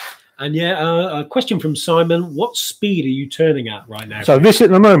 And yeah, a question from Simon. What speed are you turning at right now? So this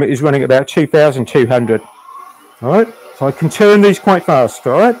at the moment is running about 2,200. All right. So I can turn these quite fast.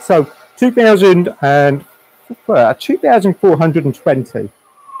 All right. So 2,420.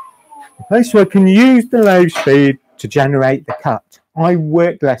 Okay. So I can use the lathe speed to generate the cut. I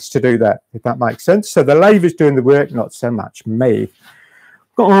work less to do that, if that makes sense. So the lathe is doing the work, not so much me.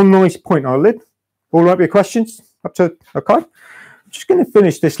 Got a nice point on our lid. All right with your questions? Up to okay. Just going to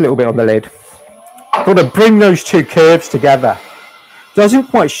finish this little bit on the lid. Got to bring those 2 curves together. Doesn't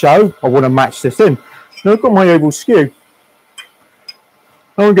quite show. I want to match this in. Now I've got my oval skew.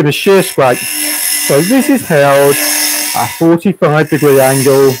 I'm going to shear scrape. So this is held at a 45-degree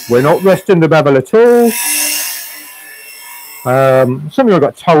angle. We're not resting the bevel at all. Something I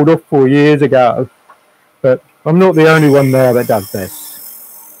got told off 4 years ago, but I'm not the only one there that does this.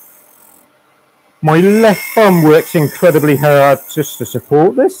 My left thumb works incredibly hard just to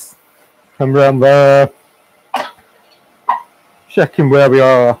support this. Come round there, checking where we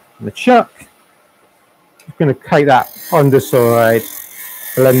are on the chuck. I'm going to take that underside,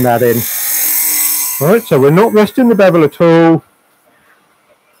 blend that in. All right, so we're not resting the bevel at all.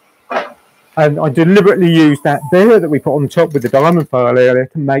 And I deliberately used that there that we put on top with the diamond file earlier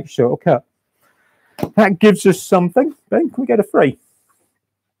to make sure it'll cut. That gives us something. Then can we get a 3?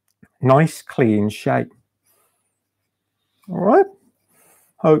 Nice, clean shape. All right.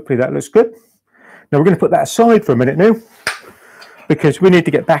 Hopefully that looks good. Now we're going to put that aside for a minute now, because we need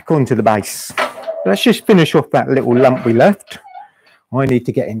to get back onto the base. Let's just finish off that little lump we left. I need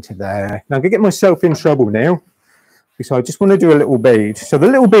to get into there. Now I'm going to get myself in trouble now, because I just want to do a little bead. So the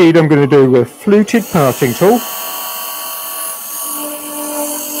little bead I'm going to do with a fluted parting tool.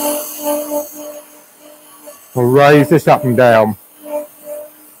 I'll raise this up and down.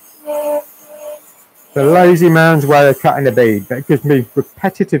 The lazy man's way of cutting a bead. That gives me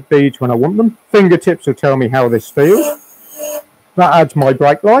repetitive beads when I want them. Fingertips will tell me how this feels. That adds my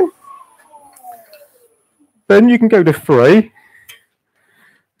break line. Then you can go to 3.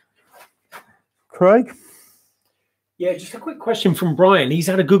 Craig? Yeah, just a quick question from Brian. He's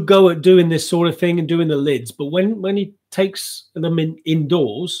had a good go at doing this sort of thing and doing the lids, but when he takes them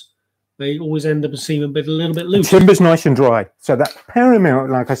indoors, they always end up seeming a little bit loose. The timber's nice and dry. So that paramount,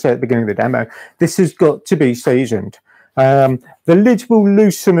 like I said at the beginning of the demo, this has got to be seasoned. The lids will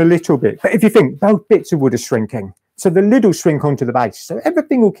loosen a little bit, but if you think both bits of wood are shrinking, so the lid will shrink onto the base. So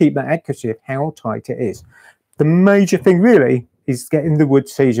everything will keep that accuracy of how tight it is. The major thing really is getting the wood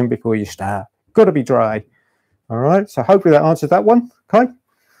seasoned before you start. Got to be dry. All right, so hopefully that answers that one. Okay.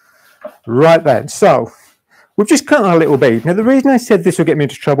 Right then, so we've just cut our little bead. Now, the reason I said this will get me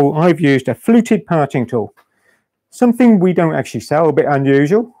into trouble, I've used a fluted parting tool. Something we don't actually sell, a bit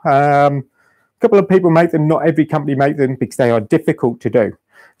unusual. A couple of people make them, not every company make them because they are difficult to do.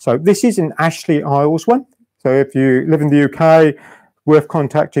 So this is an Ashley Isles one. So if you live in the UK, worth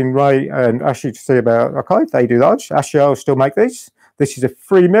contacting Ray and Ashley to see about, okay, they do those. Ashley Isles still make these. This is a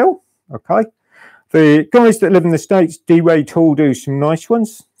 3 mil, okay. The guys that live in the States, D-Ray Tool, do some nice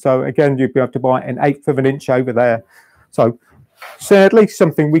ones. So again, you'd be able to buy an 1/8 of an inch over there. So sadly,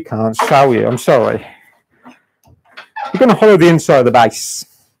 something we can't show you. I'm sorry. We're going to hollow the inside of the base.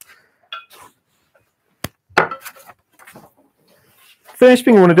 First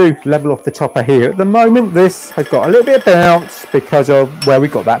thing I want to do, level off the topper here. At the moment, this has got a little bit of bounce because of where we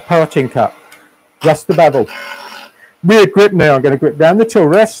got that parting cut. Rest the bevel. Weird grip now. I'm going to grip down the tool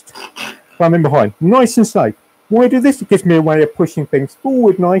rest. I'm in behind, nice and safe. Why do this? It gives me a way of pushing things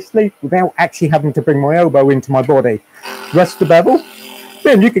forward nicely without actually having to bring my elbow into my body. Rest the bevel.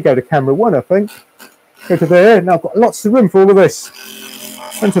 Then you could go to camera 1, I think. Go to there. Now I've got lots of room for all of this.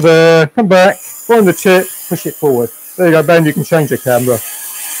 Into there, come back, find the chip, push it forward. There you go, Ben, you can change the camera.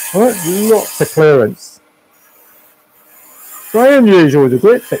 All right, lots of clearance. Very unusual with the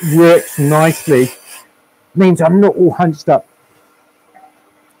grip, but works nicely. Means I'm not all hunched up.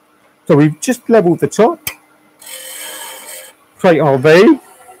 So we've just leveled the top. Create our V.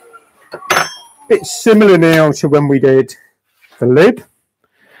 Bit similar now to when we did the lid.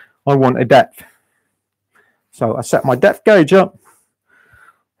 I want a depth. So I set my depth gauge up.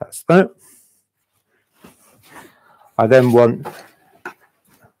 That's that. I then want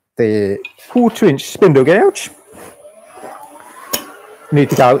the 1/4 inch spindle gouge.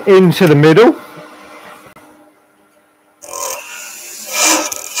 Need to go into the middle.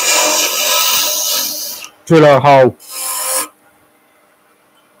 Drill our hole.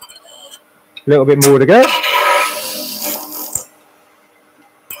 A little bit more to go.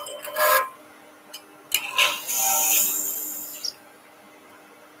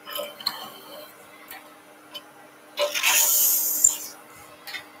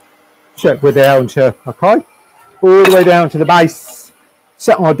 Check we're down to, okay, all the way down to the base.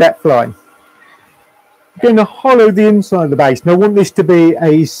 Set our depth line. Going to hollow the inside of the base. Now I want this to be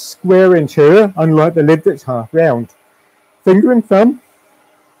a square interior, unlike the lid that's half round. Finger and thumb.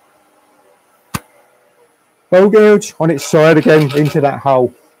 Bowl gouge on its side again into that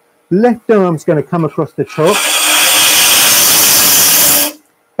hole. Left arm's going to come across the top.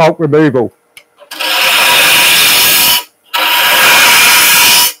 Bulk removal.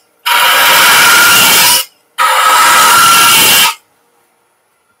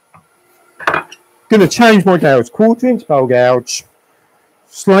 Going to change my gouge, 1/4 inch bowl gouge,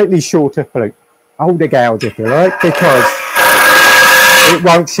 slightly shorter flute, older gouge if you like, because it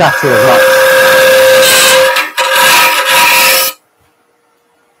won't shatter as much.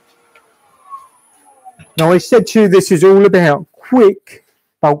 Now, I said to you, this is all about quick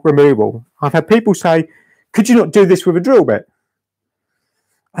bulk removal. I've had people say, could you not do this with a drill bit?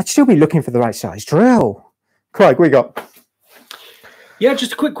 I'd still be looking for the right size drill. Craig, what we got? Yeah,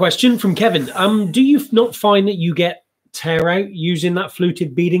 just a quick question from Kevin. Do you not find that you get tear out using that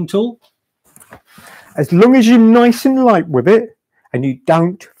fluted beading tool? As long as you're nice and light with it and you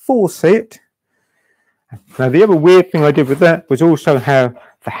don't force it. Now, the other weird thing I did with that was also have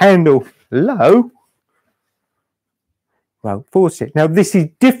the handle low. Well, force it. Now, this is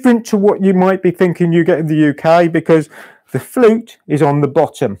different to what you might be thinking you get in the UK because the flute is on the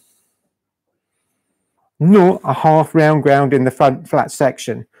bottom, not a half round ground in the front flat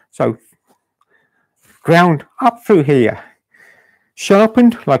section. So, ground up through here.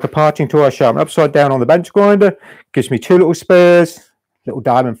 Sharpened like a parting tool. I sharpen upside down on the bench grinder. Gives me two little spares, little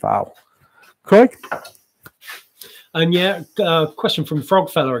diamond file. Craig? And yeah, question from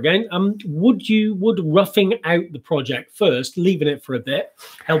Frogfella again. Would roughing out the project first, leaving it for a bit,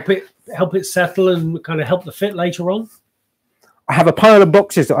 help it settle and kind of help the fit later on? I have a pile of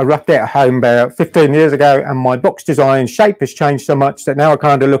boxes that I roughed out at home about 15 years ago, and my box design shape has changed so much that now I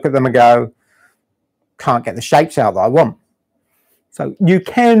kind of look at them and go, can't get the shapes out that I want. So you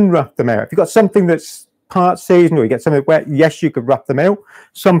can rough them out. If you've got something that's part season or you get something wet, yes, you could rough them out.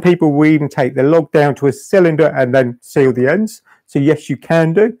 Some people will even take the log down to a cylinder and then seal the ends. So yes, you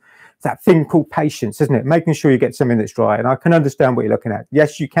can do. It's that thing called patience, isn't it? Making sure you get something that's dry. And I can understand what you're looking at.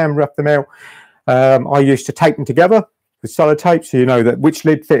 Yes, you can rough them out. I used to tape them together with solid tape so you know that which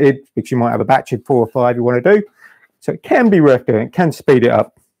lid fitted, because you might have a batch of 4 or 5 you want to do. So it can be worth doing. It can speed it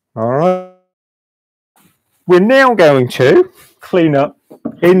up. All right. We're now going to clean up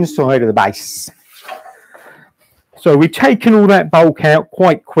inside of the base. So we've taken all that bulk out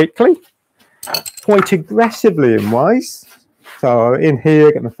quite quickly, quite aggressively in ways. So in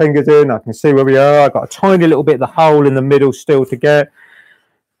here, get my fingers in, I can see where we are. I've got a tiny little bit of the hole in the middle still to get.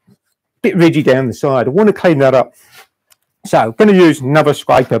 Bit ridgy down the side. I want to clean that up. So I'm going to use another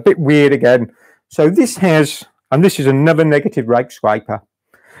scraper, a bit weird again. So this has, and this is another negative rake scraper.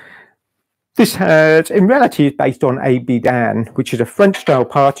 This has, in reality, is based on a bidan, which is a French-style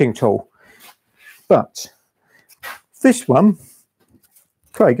parting tool. But this one,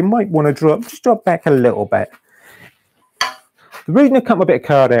 Craig, you might want to drop back a little bit. The reason I cut my bit of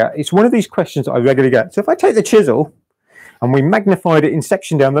card out, it's one of these questions that I regularly get. So if I take the chisel and we magnified it in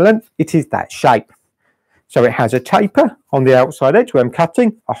section down the length, it is that shape. So it has a taper on the outside edge where I'm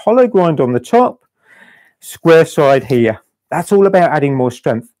cutting, a hollow grind on the top, square side here. That's all about adding more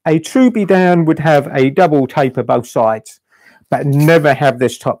strength. A true bidan would have a double taper both sides, but never have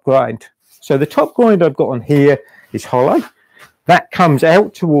this top grind. So the top grind I've got on here is hollow. That comes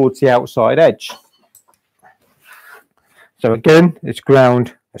out towards the outside edge. So again, it's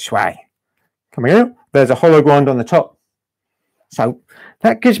ground this way. Coming out, there's a hollow grind on the top. So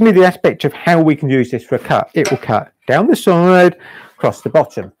that gives me the aspect of how we can use this for a cut. It will cut down the side, across the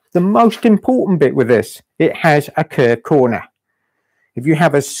bottom. The most important bit with this, it has a curved corner. If you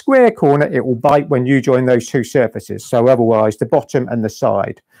have a square corner, it will bite when you join those two surfaces. So otherwise, the bottom and the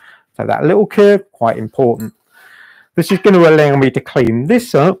side. So that little curve, quite important. This is going to allow me to clean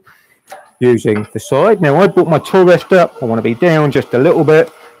this up using the side. Now, I brought my tool rest up. I want to be down just a little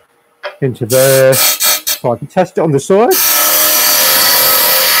bit into there so I can test it on the side.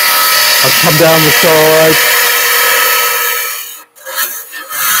 I come down the side,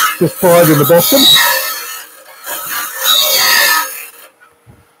 just fine in the bottom.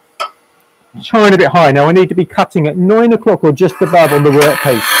 Trying a bit high. Now I need to be cutting at 9 o'clock or just above on the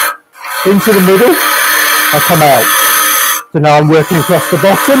workpiece. Into the middle, I come out. So now I'm working across the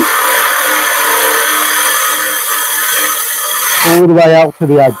bottom, all the way out to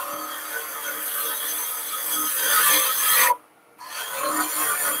the edge.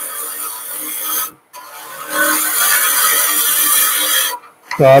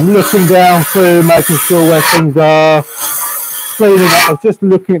 So I'm looking down through, making sure where things are, cleaning up. I was just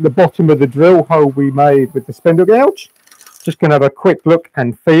looking at the bottom of the drill hole we made with the spindle gouge. Just going to have a quick look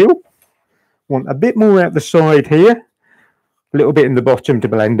and feel. Want a bit more out the side here, a little bit in the bottom to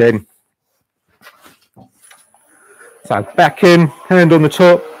blend in. So back in, hand on the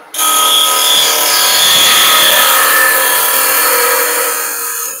top.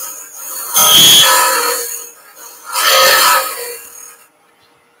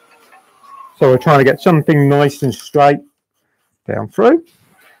 So we're trying to get something nice and straight down through.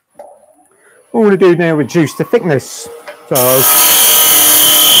 All we want to do now is reduce the thickness. So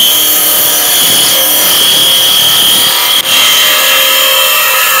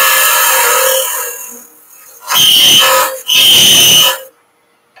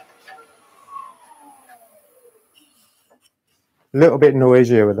little bit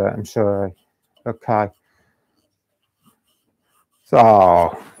noisier with that, I'm sorry. Okay.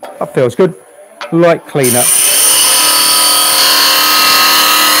 So, that feels good. Light cleanup.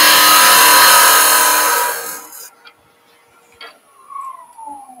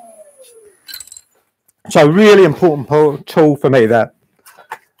 So, really important tool for me, that.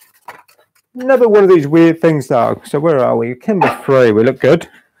 Another one of these weird things though. So where are we? Kimber 3, we look good.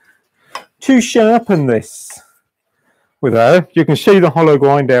 To sharpen this with her, you can see the hollow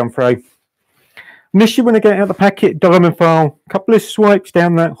grind down through. Initially when I get out the packet, diamond file, a couple of swipes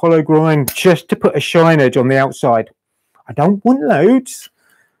down that hollow grind just to put a shine edge on the outside. I don't want loads.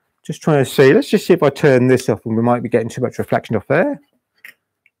 Just trying to see. Let's just see if I turn this off, and we might be getting too much reflection off there.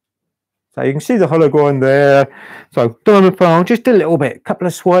 So you can see the hollow grind there. So diamond file, just a little bit, a couple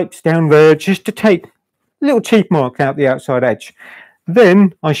of swipes down there just to take a little teeth mark out the outside edge.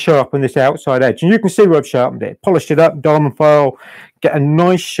 Then I sharpen this outside edge, and you can see where I've sharpened it. Polished it up, diamond file, get a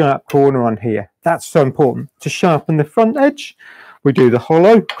nice sharp corner on here. That's so important. To sharpen the front edge, we do the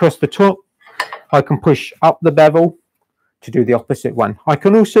hollow across the top. I can push up the bevel to do the opposite one. I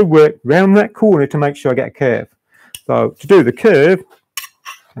can also work round that corner to make sure I get a curve. So to do the curve,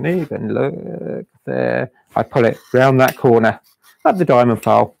 and even look there, I pull it round that corner, up the diamond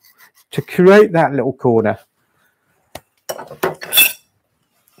file, to create that little corner.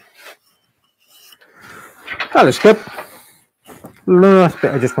 That looks good. Last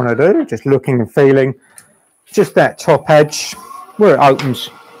bit I just want to do, just looking and feeling, just that top edge, where it opens,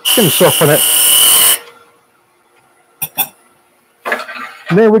 just going to soften it.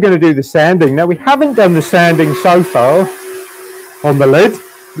 And then we're going to do the sanding. Now we haven't done the sanding so far on the lid.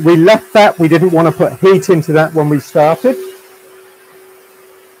 We left that, we didn't want to put heat into that when we started.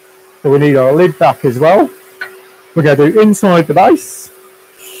 So we need our lid back as well. We're going to do inside the base.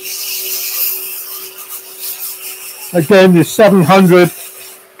 Again, your 700,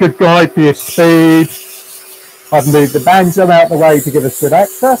 good guide for your speed. I've moved the banjo out the way to give us good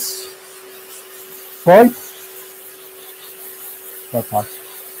access. Right. Okay.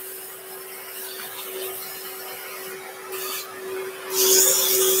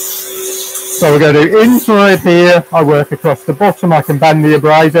 So we're going to do inside here, I work across the bottom, I can bend the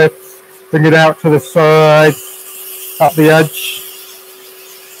abrasive, bring it out to the side, up the edge,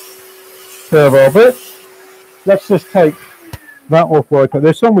 curve our bit. Let's just take that off while I put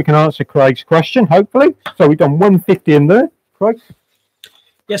this on. We can answer Craig's question, hopefully. So we've done 150 in there. Craig?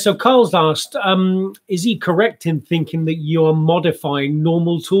 Yeah, so Carl's asked, is he correct in thinking that you are modifying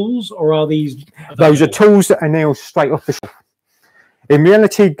normal tools, or are these available? Those are tools that are nailed straight off the shelf. In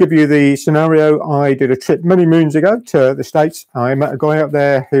reality, give you the scenario, I did a trip many moons ago to the States. I met a guy out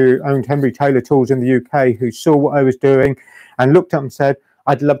there who owned Henry Taylor Tools in the UK, who saw what I was doing and looked up and said,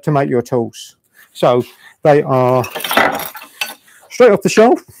 I'd love to make your tools. So they are straight off the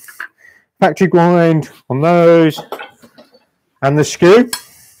shelf, factory grind on those, and the skew.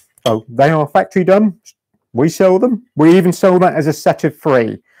 So they are factory done. We sell them. We even sell that as a set of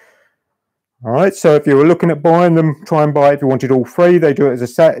 3. All right, so if you were looking at buying them, try and buy it if you wanted all 3. They do it as a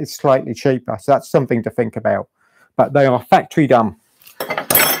set. It's slightly cheaper, so that's something to think about. But they are factory done.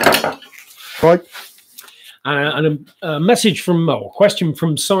 Right. And a message from, or question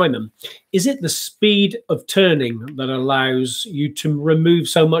from Simon. Is it the speed of turning that allows you to remove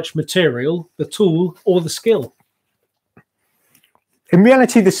so much material, the tool or the skill? In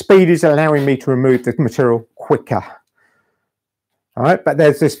reality, the speed is allowing me to remove the material quicker. All right, but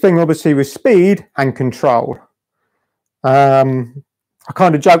there's this thing obviously with speed and control. I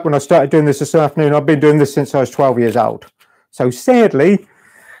kind of joked when I started doing this afternoon, I've been doing this since I was 12 years old. So sadly,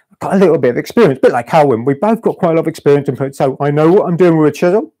 I've got a little bit of experience, a bit like Colin. We both got quite a lot of experience in, so I know what I'm doing with a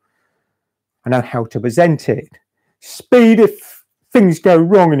chisel. I know how to present it. Speed, if things go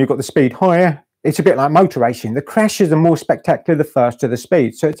wrong and you've got the speed higher, it's a bit like motor racing. The crashes are more spectacular the faster the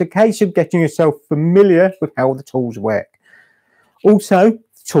speed. So it's a case of getting yourself familiar with how the tools work. Also,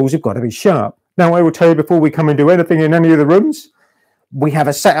 the tools have got to be sharp. Now, I will tell you before we come and do anything in any of the rooms, we have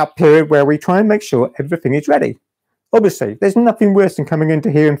a setup period where we try and make sure everything is ready. Obviously, there's nothing worse than coming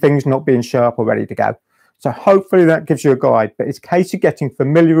into here and things not being sharp or ready to go. So hopefully that gives you a guide, but it's a case of getting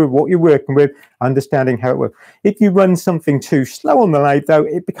familiar with what you're working with, understanding how it works. If you run something too slow on the lathe, though,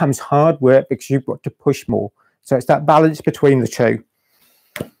 it becomes hard work because you've got to push more. So it's that balance between the two.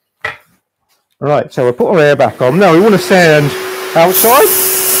 All right, so we'll put our air back on. Now we want to sand outside.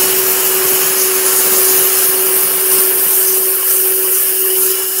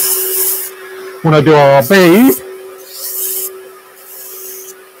 When I do our bead,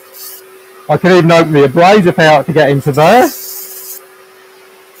 I can even open the abrasive out to get into there.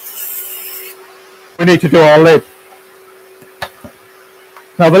 We need to do our lid.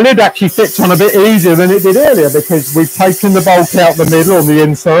 Now the lid actually fits on a bit easier than it did earlier because we've taken the bolt out the middle on the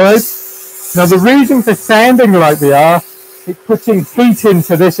inside. Now the reason for sanding like we are, it's putting heat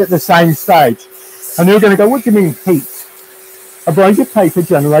into this at the same stage. And you're going to go, what do you mean heat? A braided paper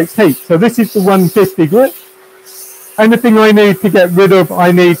generates heat. So this is the 150 grit. Anything I need to get rid of,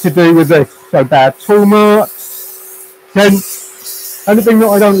 I need to do with this. So bad tool marks, dents, anything that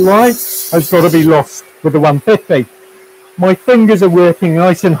I don't like has got to be lost with the 150. My fingers are working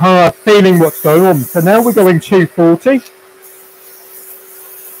nice and hard, feeling what's going on. So now we're going 240.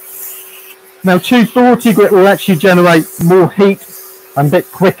 Now 240 grit will actually generate more heat and a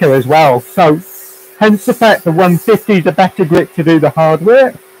bit quicker as well. So hence the fact the 150 is a better grit to do the hard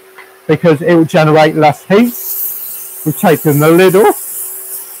work because it will generate less heat. We've taken the lid off.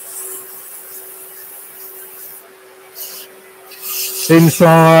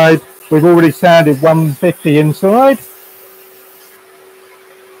 Inside, we've already sanded 150 inside.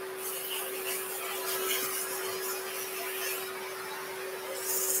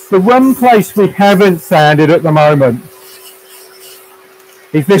 The one place we haven't sanded at the moment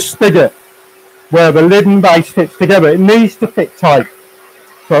is this spigot, where the lid and base fits together. It needs to fit tight.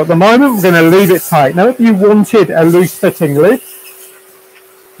 So at the moment, we're going to leave it tight. Now, if you wanted a loose fitting lid,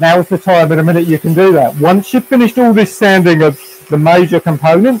 now's the time in a minute you can do that. Once you've finished all this sanding of the major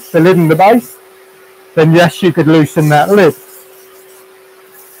components, the lid and the base, then yes, you could loosen that lid.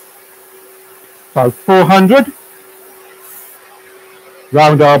 So 400,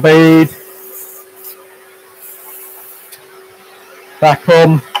 round our bead, back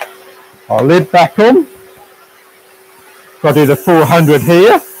on, our lid back on. Got to do the 400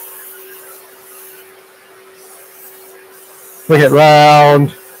 here. Bring it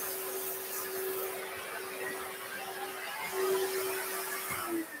round.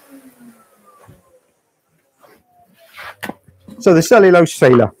 So the cellulose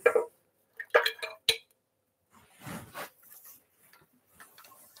sealer.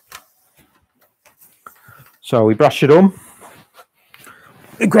 So we brush it on.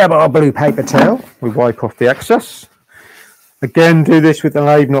 We grab our blue paper towel. We wipe off the excess. Again, do this with the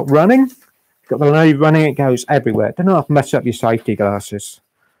lathe not running. Got the lathe running, it goes everywhere. Don't have to mess up your safety glasses.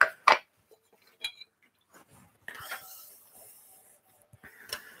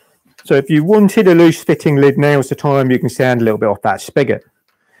 So if you wanted a loose fitting lid, now's the time you can sand a little bit off that spigot.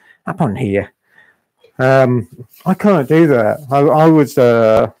 Up on here. I can't do that. I was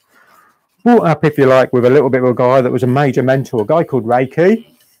brought up, if you like, with a little bit of a guy that was a major mentor, a guy called Reiki.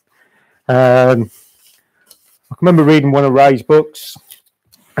 I remember reading one of Ray's books,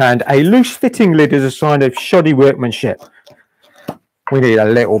 and a loose fitting lid is a sign of shoddy workmanship. We need a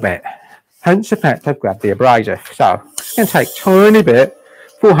little bit. Hence the fact I've grabbed the abrasive. So I'm going to take a tiny bit,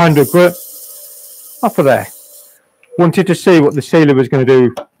 400 grit, off of there. Wanted to see what the sealer was going to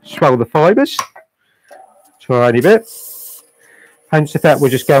do, swell the fibres. Tiny bit. Hence the fact we're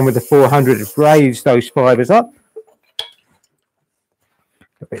just going with the 400 to raise those fibres up.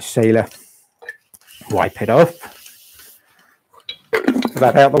 A bit of sealer. Wipe it off. Put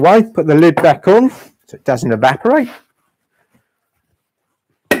that out the way. Put the lid back on so it doesn't evaporate.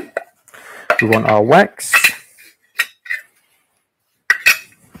 We want our wax.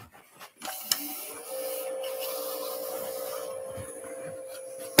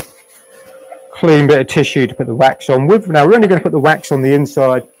 Clean bit of tissue to put the wax on with. Now we're only going to put the wax on the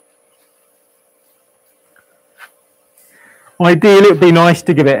inside. Ideally, it would be nice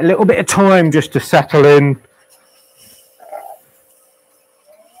to give it a little bit of time just to settle in.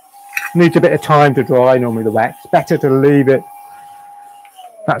 Needs a bit of time to dry normally, the wax. Better to leave it.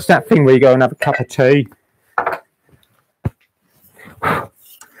 That's that thing where you go and have a cup of tea.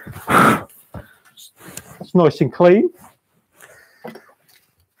 It's nice and clean.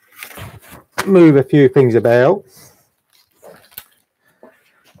 Move a few things about.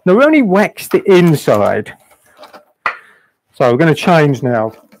 Now we only wax the inside. So we're going to change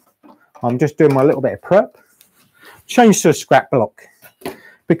now. I'm just doing my little bit of prep. Change to a scrap block.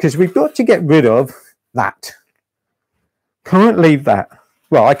 Because we've got to get rid of that. Can't leave that.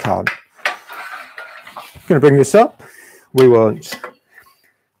 Well, I can't. Going to bring this up. We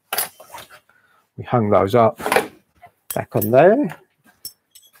hung those up. Back on there.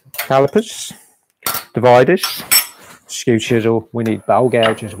 Calipers. Dividers. Skew chisel. We need bowl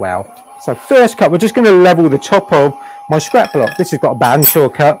gouge as well. So first cut, we're just going to level the top of my scrap block. This has got a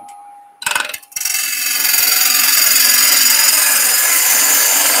bandsaw cut.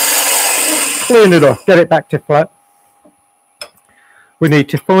 Clean it off, get it back to flat. We need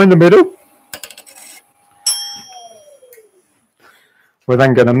to find the middle. We're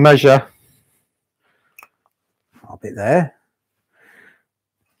then going to measure a bit there.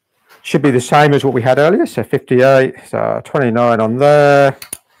 should be the same as what we had earlier, so 58, so 29 on there.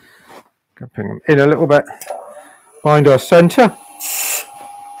 Bring them in a little bit, find our centre.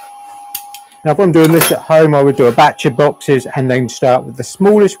 Now if I'm doing this at home, I would do a batch of boxes and then start with the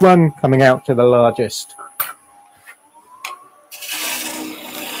smallest one coming out to the largest.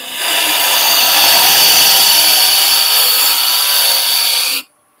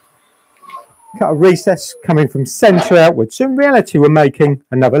 Cut a recess coming from centre outwards. So in reality, we're making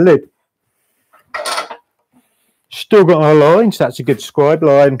another lid. Still got our lines, that's a good scribe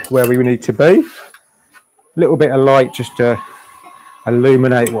line where we need to be. A little bit of light just to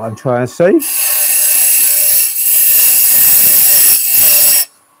illuminate what I'm trying to see.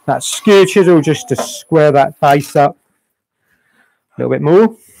 That skew chisel just to square that face up a little bit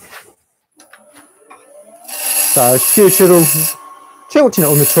more. So skew chisel, tilting it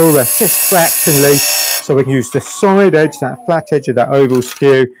on the tool rest, just fractionally, so we can use the side edge, that flat edge of that oval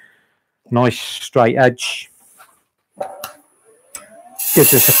skew, nice straight edge.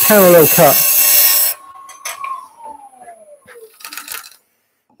 Gives us a parallel cut.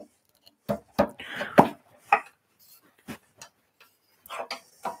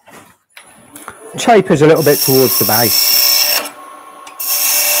 Tapers a little bit towards the base.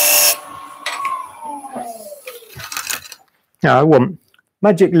 Now I want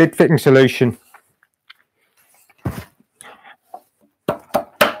magic lid fitting solution.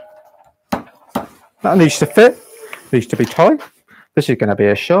 That needs to fit, needs to be tight. This is going to be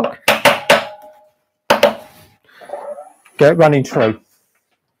a shock. Get it running through.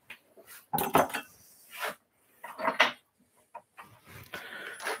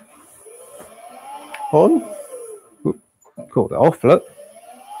 On. Call it off, look.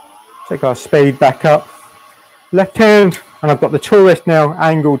 Take our speed back up. Left hand, and I've got the tool rest now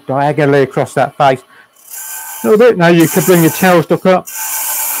angled diagonally across that face. A little bit. Now you could bring your tail stock up.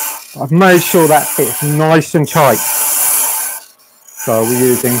 I've made sure that fits nice and tight. So we're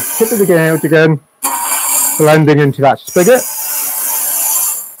using tip of the gouge again, blending into that spigot.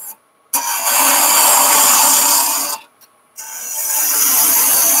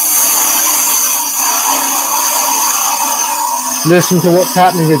 Listen to what's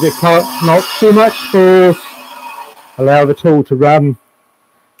happening as it can't, not too much force. Allow the tool to run.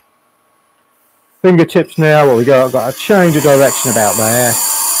 Fingertips now, what we got? I've got to change of direction about there.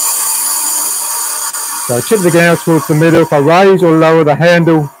 So tip the gouge towards the middle. If I raise or lower the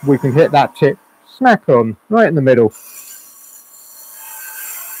handle, we can hit that tip smack on, right in the middle.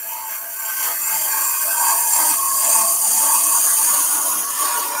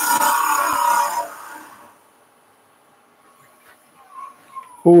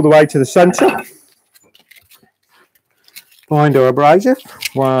 All the way to the centre. Find our abrasive.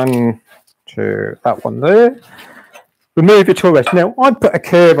 1, 2, that one there. Remove your tool rest. Now, I've put a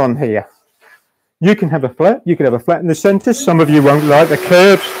curve on here. You can have a flat. You can have a flat in the centre. Some of you won't like the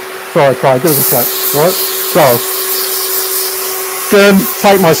curves. Sorry, give us a sec. Right? So, then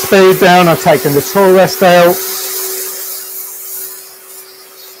take my speed down. I've taken the tool rest out.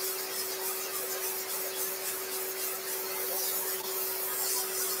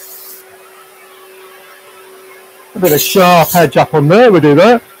 A bit of sharp edge up on there, we'll do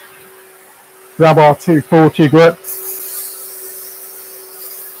that. Grab our 240 grip.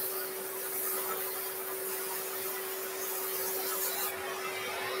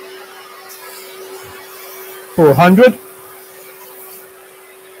 $400.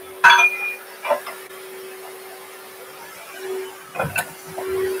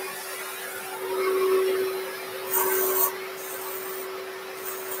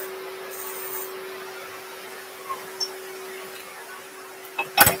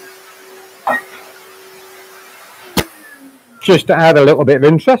 Just to add a little bit of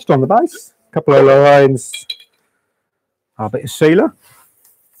interest on the base, a couple of lines, a bit of sealer.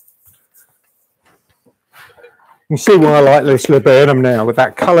 You can see why I like this laburnum now, with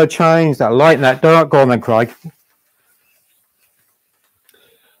that colour change, that light and that dark. Go on then, Craig.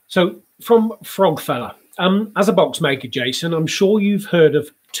 So, from Frogfella, as a box maker, Jason, I'm sure you've heard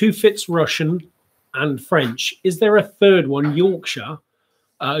of two fits Russian and French. Is there a third one, Yorkshire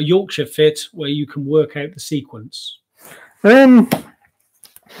fit, where you can work out the sequence? I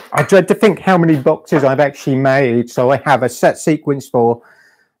dread to think how many boxes I've actually made, so I have a set sequence for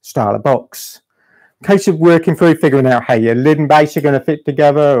style of box. In case of working through figuring out how your lid and base are going to fit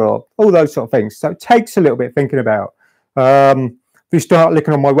together, or all those sort of things. So it takes a little bit thinking about. If you start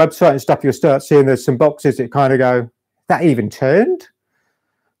looking on my website and stuff, you'll start seeing there's some boxes that kind of go, that even turned?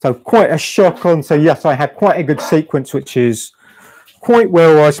 So quite a shock on. So yes, I had quite a good sequence, which is quite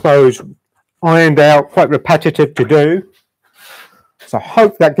well, I suppose, ironed out, quite repetitive to do. So I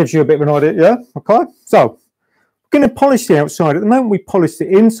hope that gives you a bit of an idea. Yeah, okay. So we're going to polish the outside. At the moment, we polish the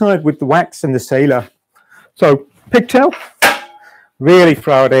inside with the wax and the sealer. So pigtail, really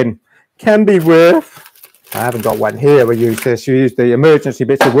throw it in. Can be worth, I haven't got one here, we use this. You use the emergency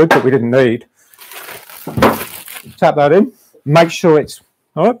bits of wood that we didn't need. Tap that in, make sure it's,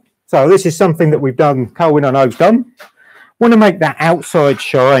 all right. So this is something that we've done, Colwyn I know's done. Want to make that outside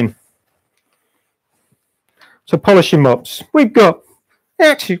shine. So polishing mops. We've got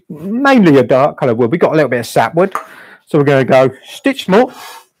actually mainly a dark colour wood. We've got a little bit of sapwood. So we're going to go stitch mop,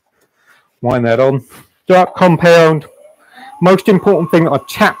 wind that on, dark compound. Most important thing, I've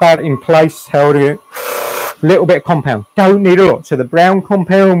tapped that in place, held it, a little bit of compound. Don't need a lot. So the brown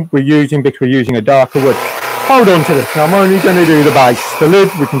compound we're using because we're using a darker wood. Hold on to this. Now I'm only going to do the base. The lid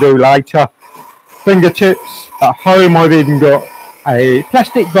we can do later. Fingertips. At home I've even got a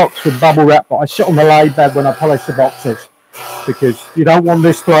plastic box with bubble wrap that I sit on the lay bed when I polish the boxes, because you don't want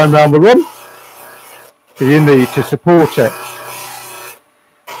this thrown around the room. So you need to support it.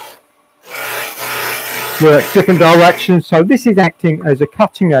 Work different directions. So this is acting as a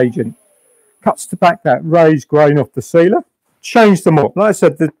cutting agent. Cuts to back that raised grain off the sealer. Change them up. Like I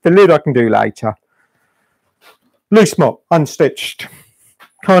said, the lid I can do later. Loose mop, unstitched.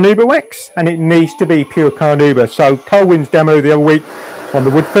 Carnauba wax, and it needs to be pure carnauba. So Colwyn's demo the other week on the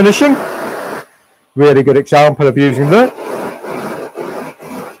wood finishing. Really good example of using that.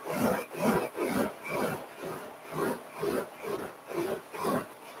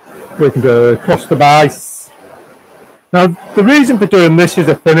 We can do across the base. Now the reason for doing this is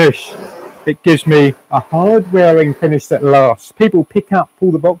a finish. It gives me a hard wearing finish that lasts. People pick up,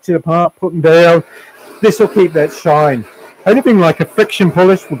 pull the boxes apart, put them down. This will keep that shine. Anything like a friction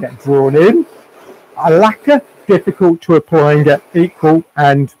polish will get drawn in. A lacquer, difficult to apply and get equal,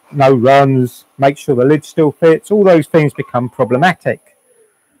 and no runs, make sure the lid still fits. All those things become problematic.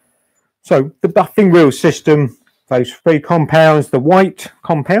 So the buffing wheel system, those three compounds, the white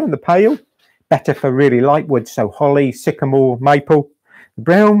compound, the pale, better for really light wood, so holly, sycamore, maple. The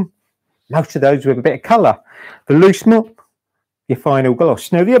brown, most of those with a bit of colour. The loose mop, your final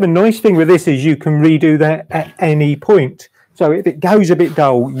gloss. Now the other nice thing with this is you can redo that at any point. So if it goes a bit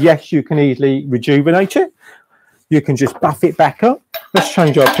dull, yes, you can easily rejuvenate it. You can just buff it back up. Let's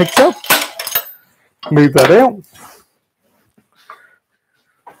change our pigtail. Move that out.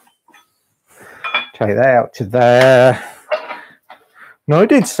 Take that out to there. Now I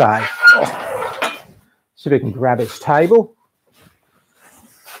did say, so we can grab its table.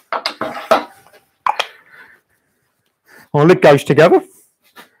 Our lid goes together.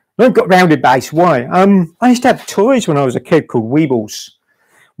 I've got rounded base. Why? I used to have toys when I was a kid called Weebles.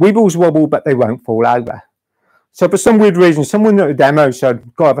 Weebles wobble, but they won't fall over. So for some weird reason, someone at a demo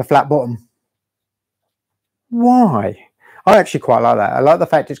said, "Got to have a flat bottom." Why? I actually quite like that. I like the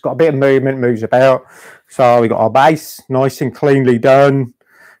fact it's got a bit of movement, moves about. So we got our base, nice and cleanly done.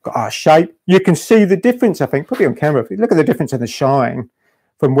 Got our shape. You can see the difference, I think. Probably on camera. If you look at the difference in the shine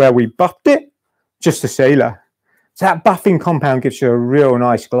from where we buffed it, just the sealer. So that buffing compound gives you a real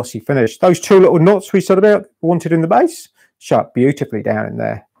nice glossy finish. Those two little knots we said about wanted in the base, show up beautifully down in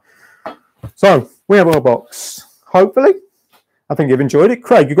there. So we have our box. Hopefully, I think you've enjoyed it.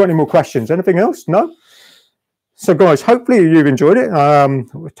 Craig, you got any more questions? Anything else? No? So guys, hopefully you've enjoyed it.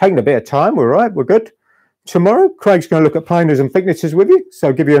 We're taking a bit of time. We're all right. We're good. Tomorrow, Craig's going to look at planers and thicknesses with you.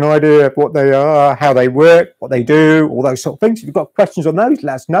 So give you an idea of what they are, how they work, what they do, all those sort of things. If you've got questions on those,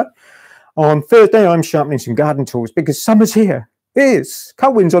 let us know. On Thursday, I'm sharpening some garden tools because summer's here. It is.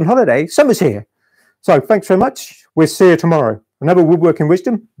 Colwyn's on holiday. Summer's here. So thanks very much. We'll see you tomorrow. Another Woodworking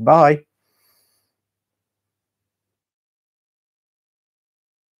Wisdom. Bye.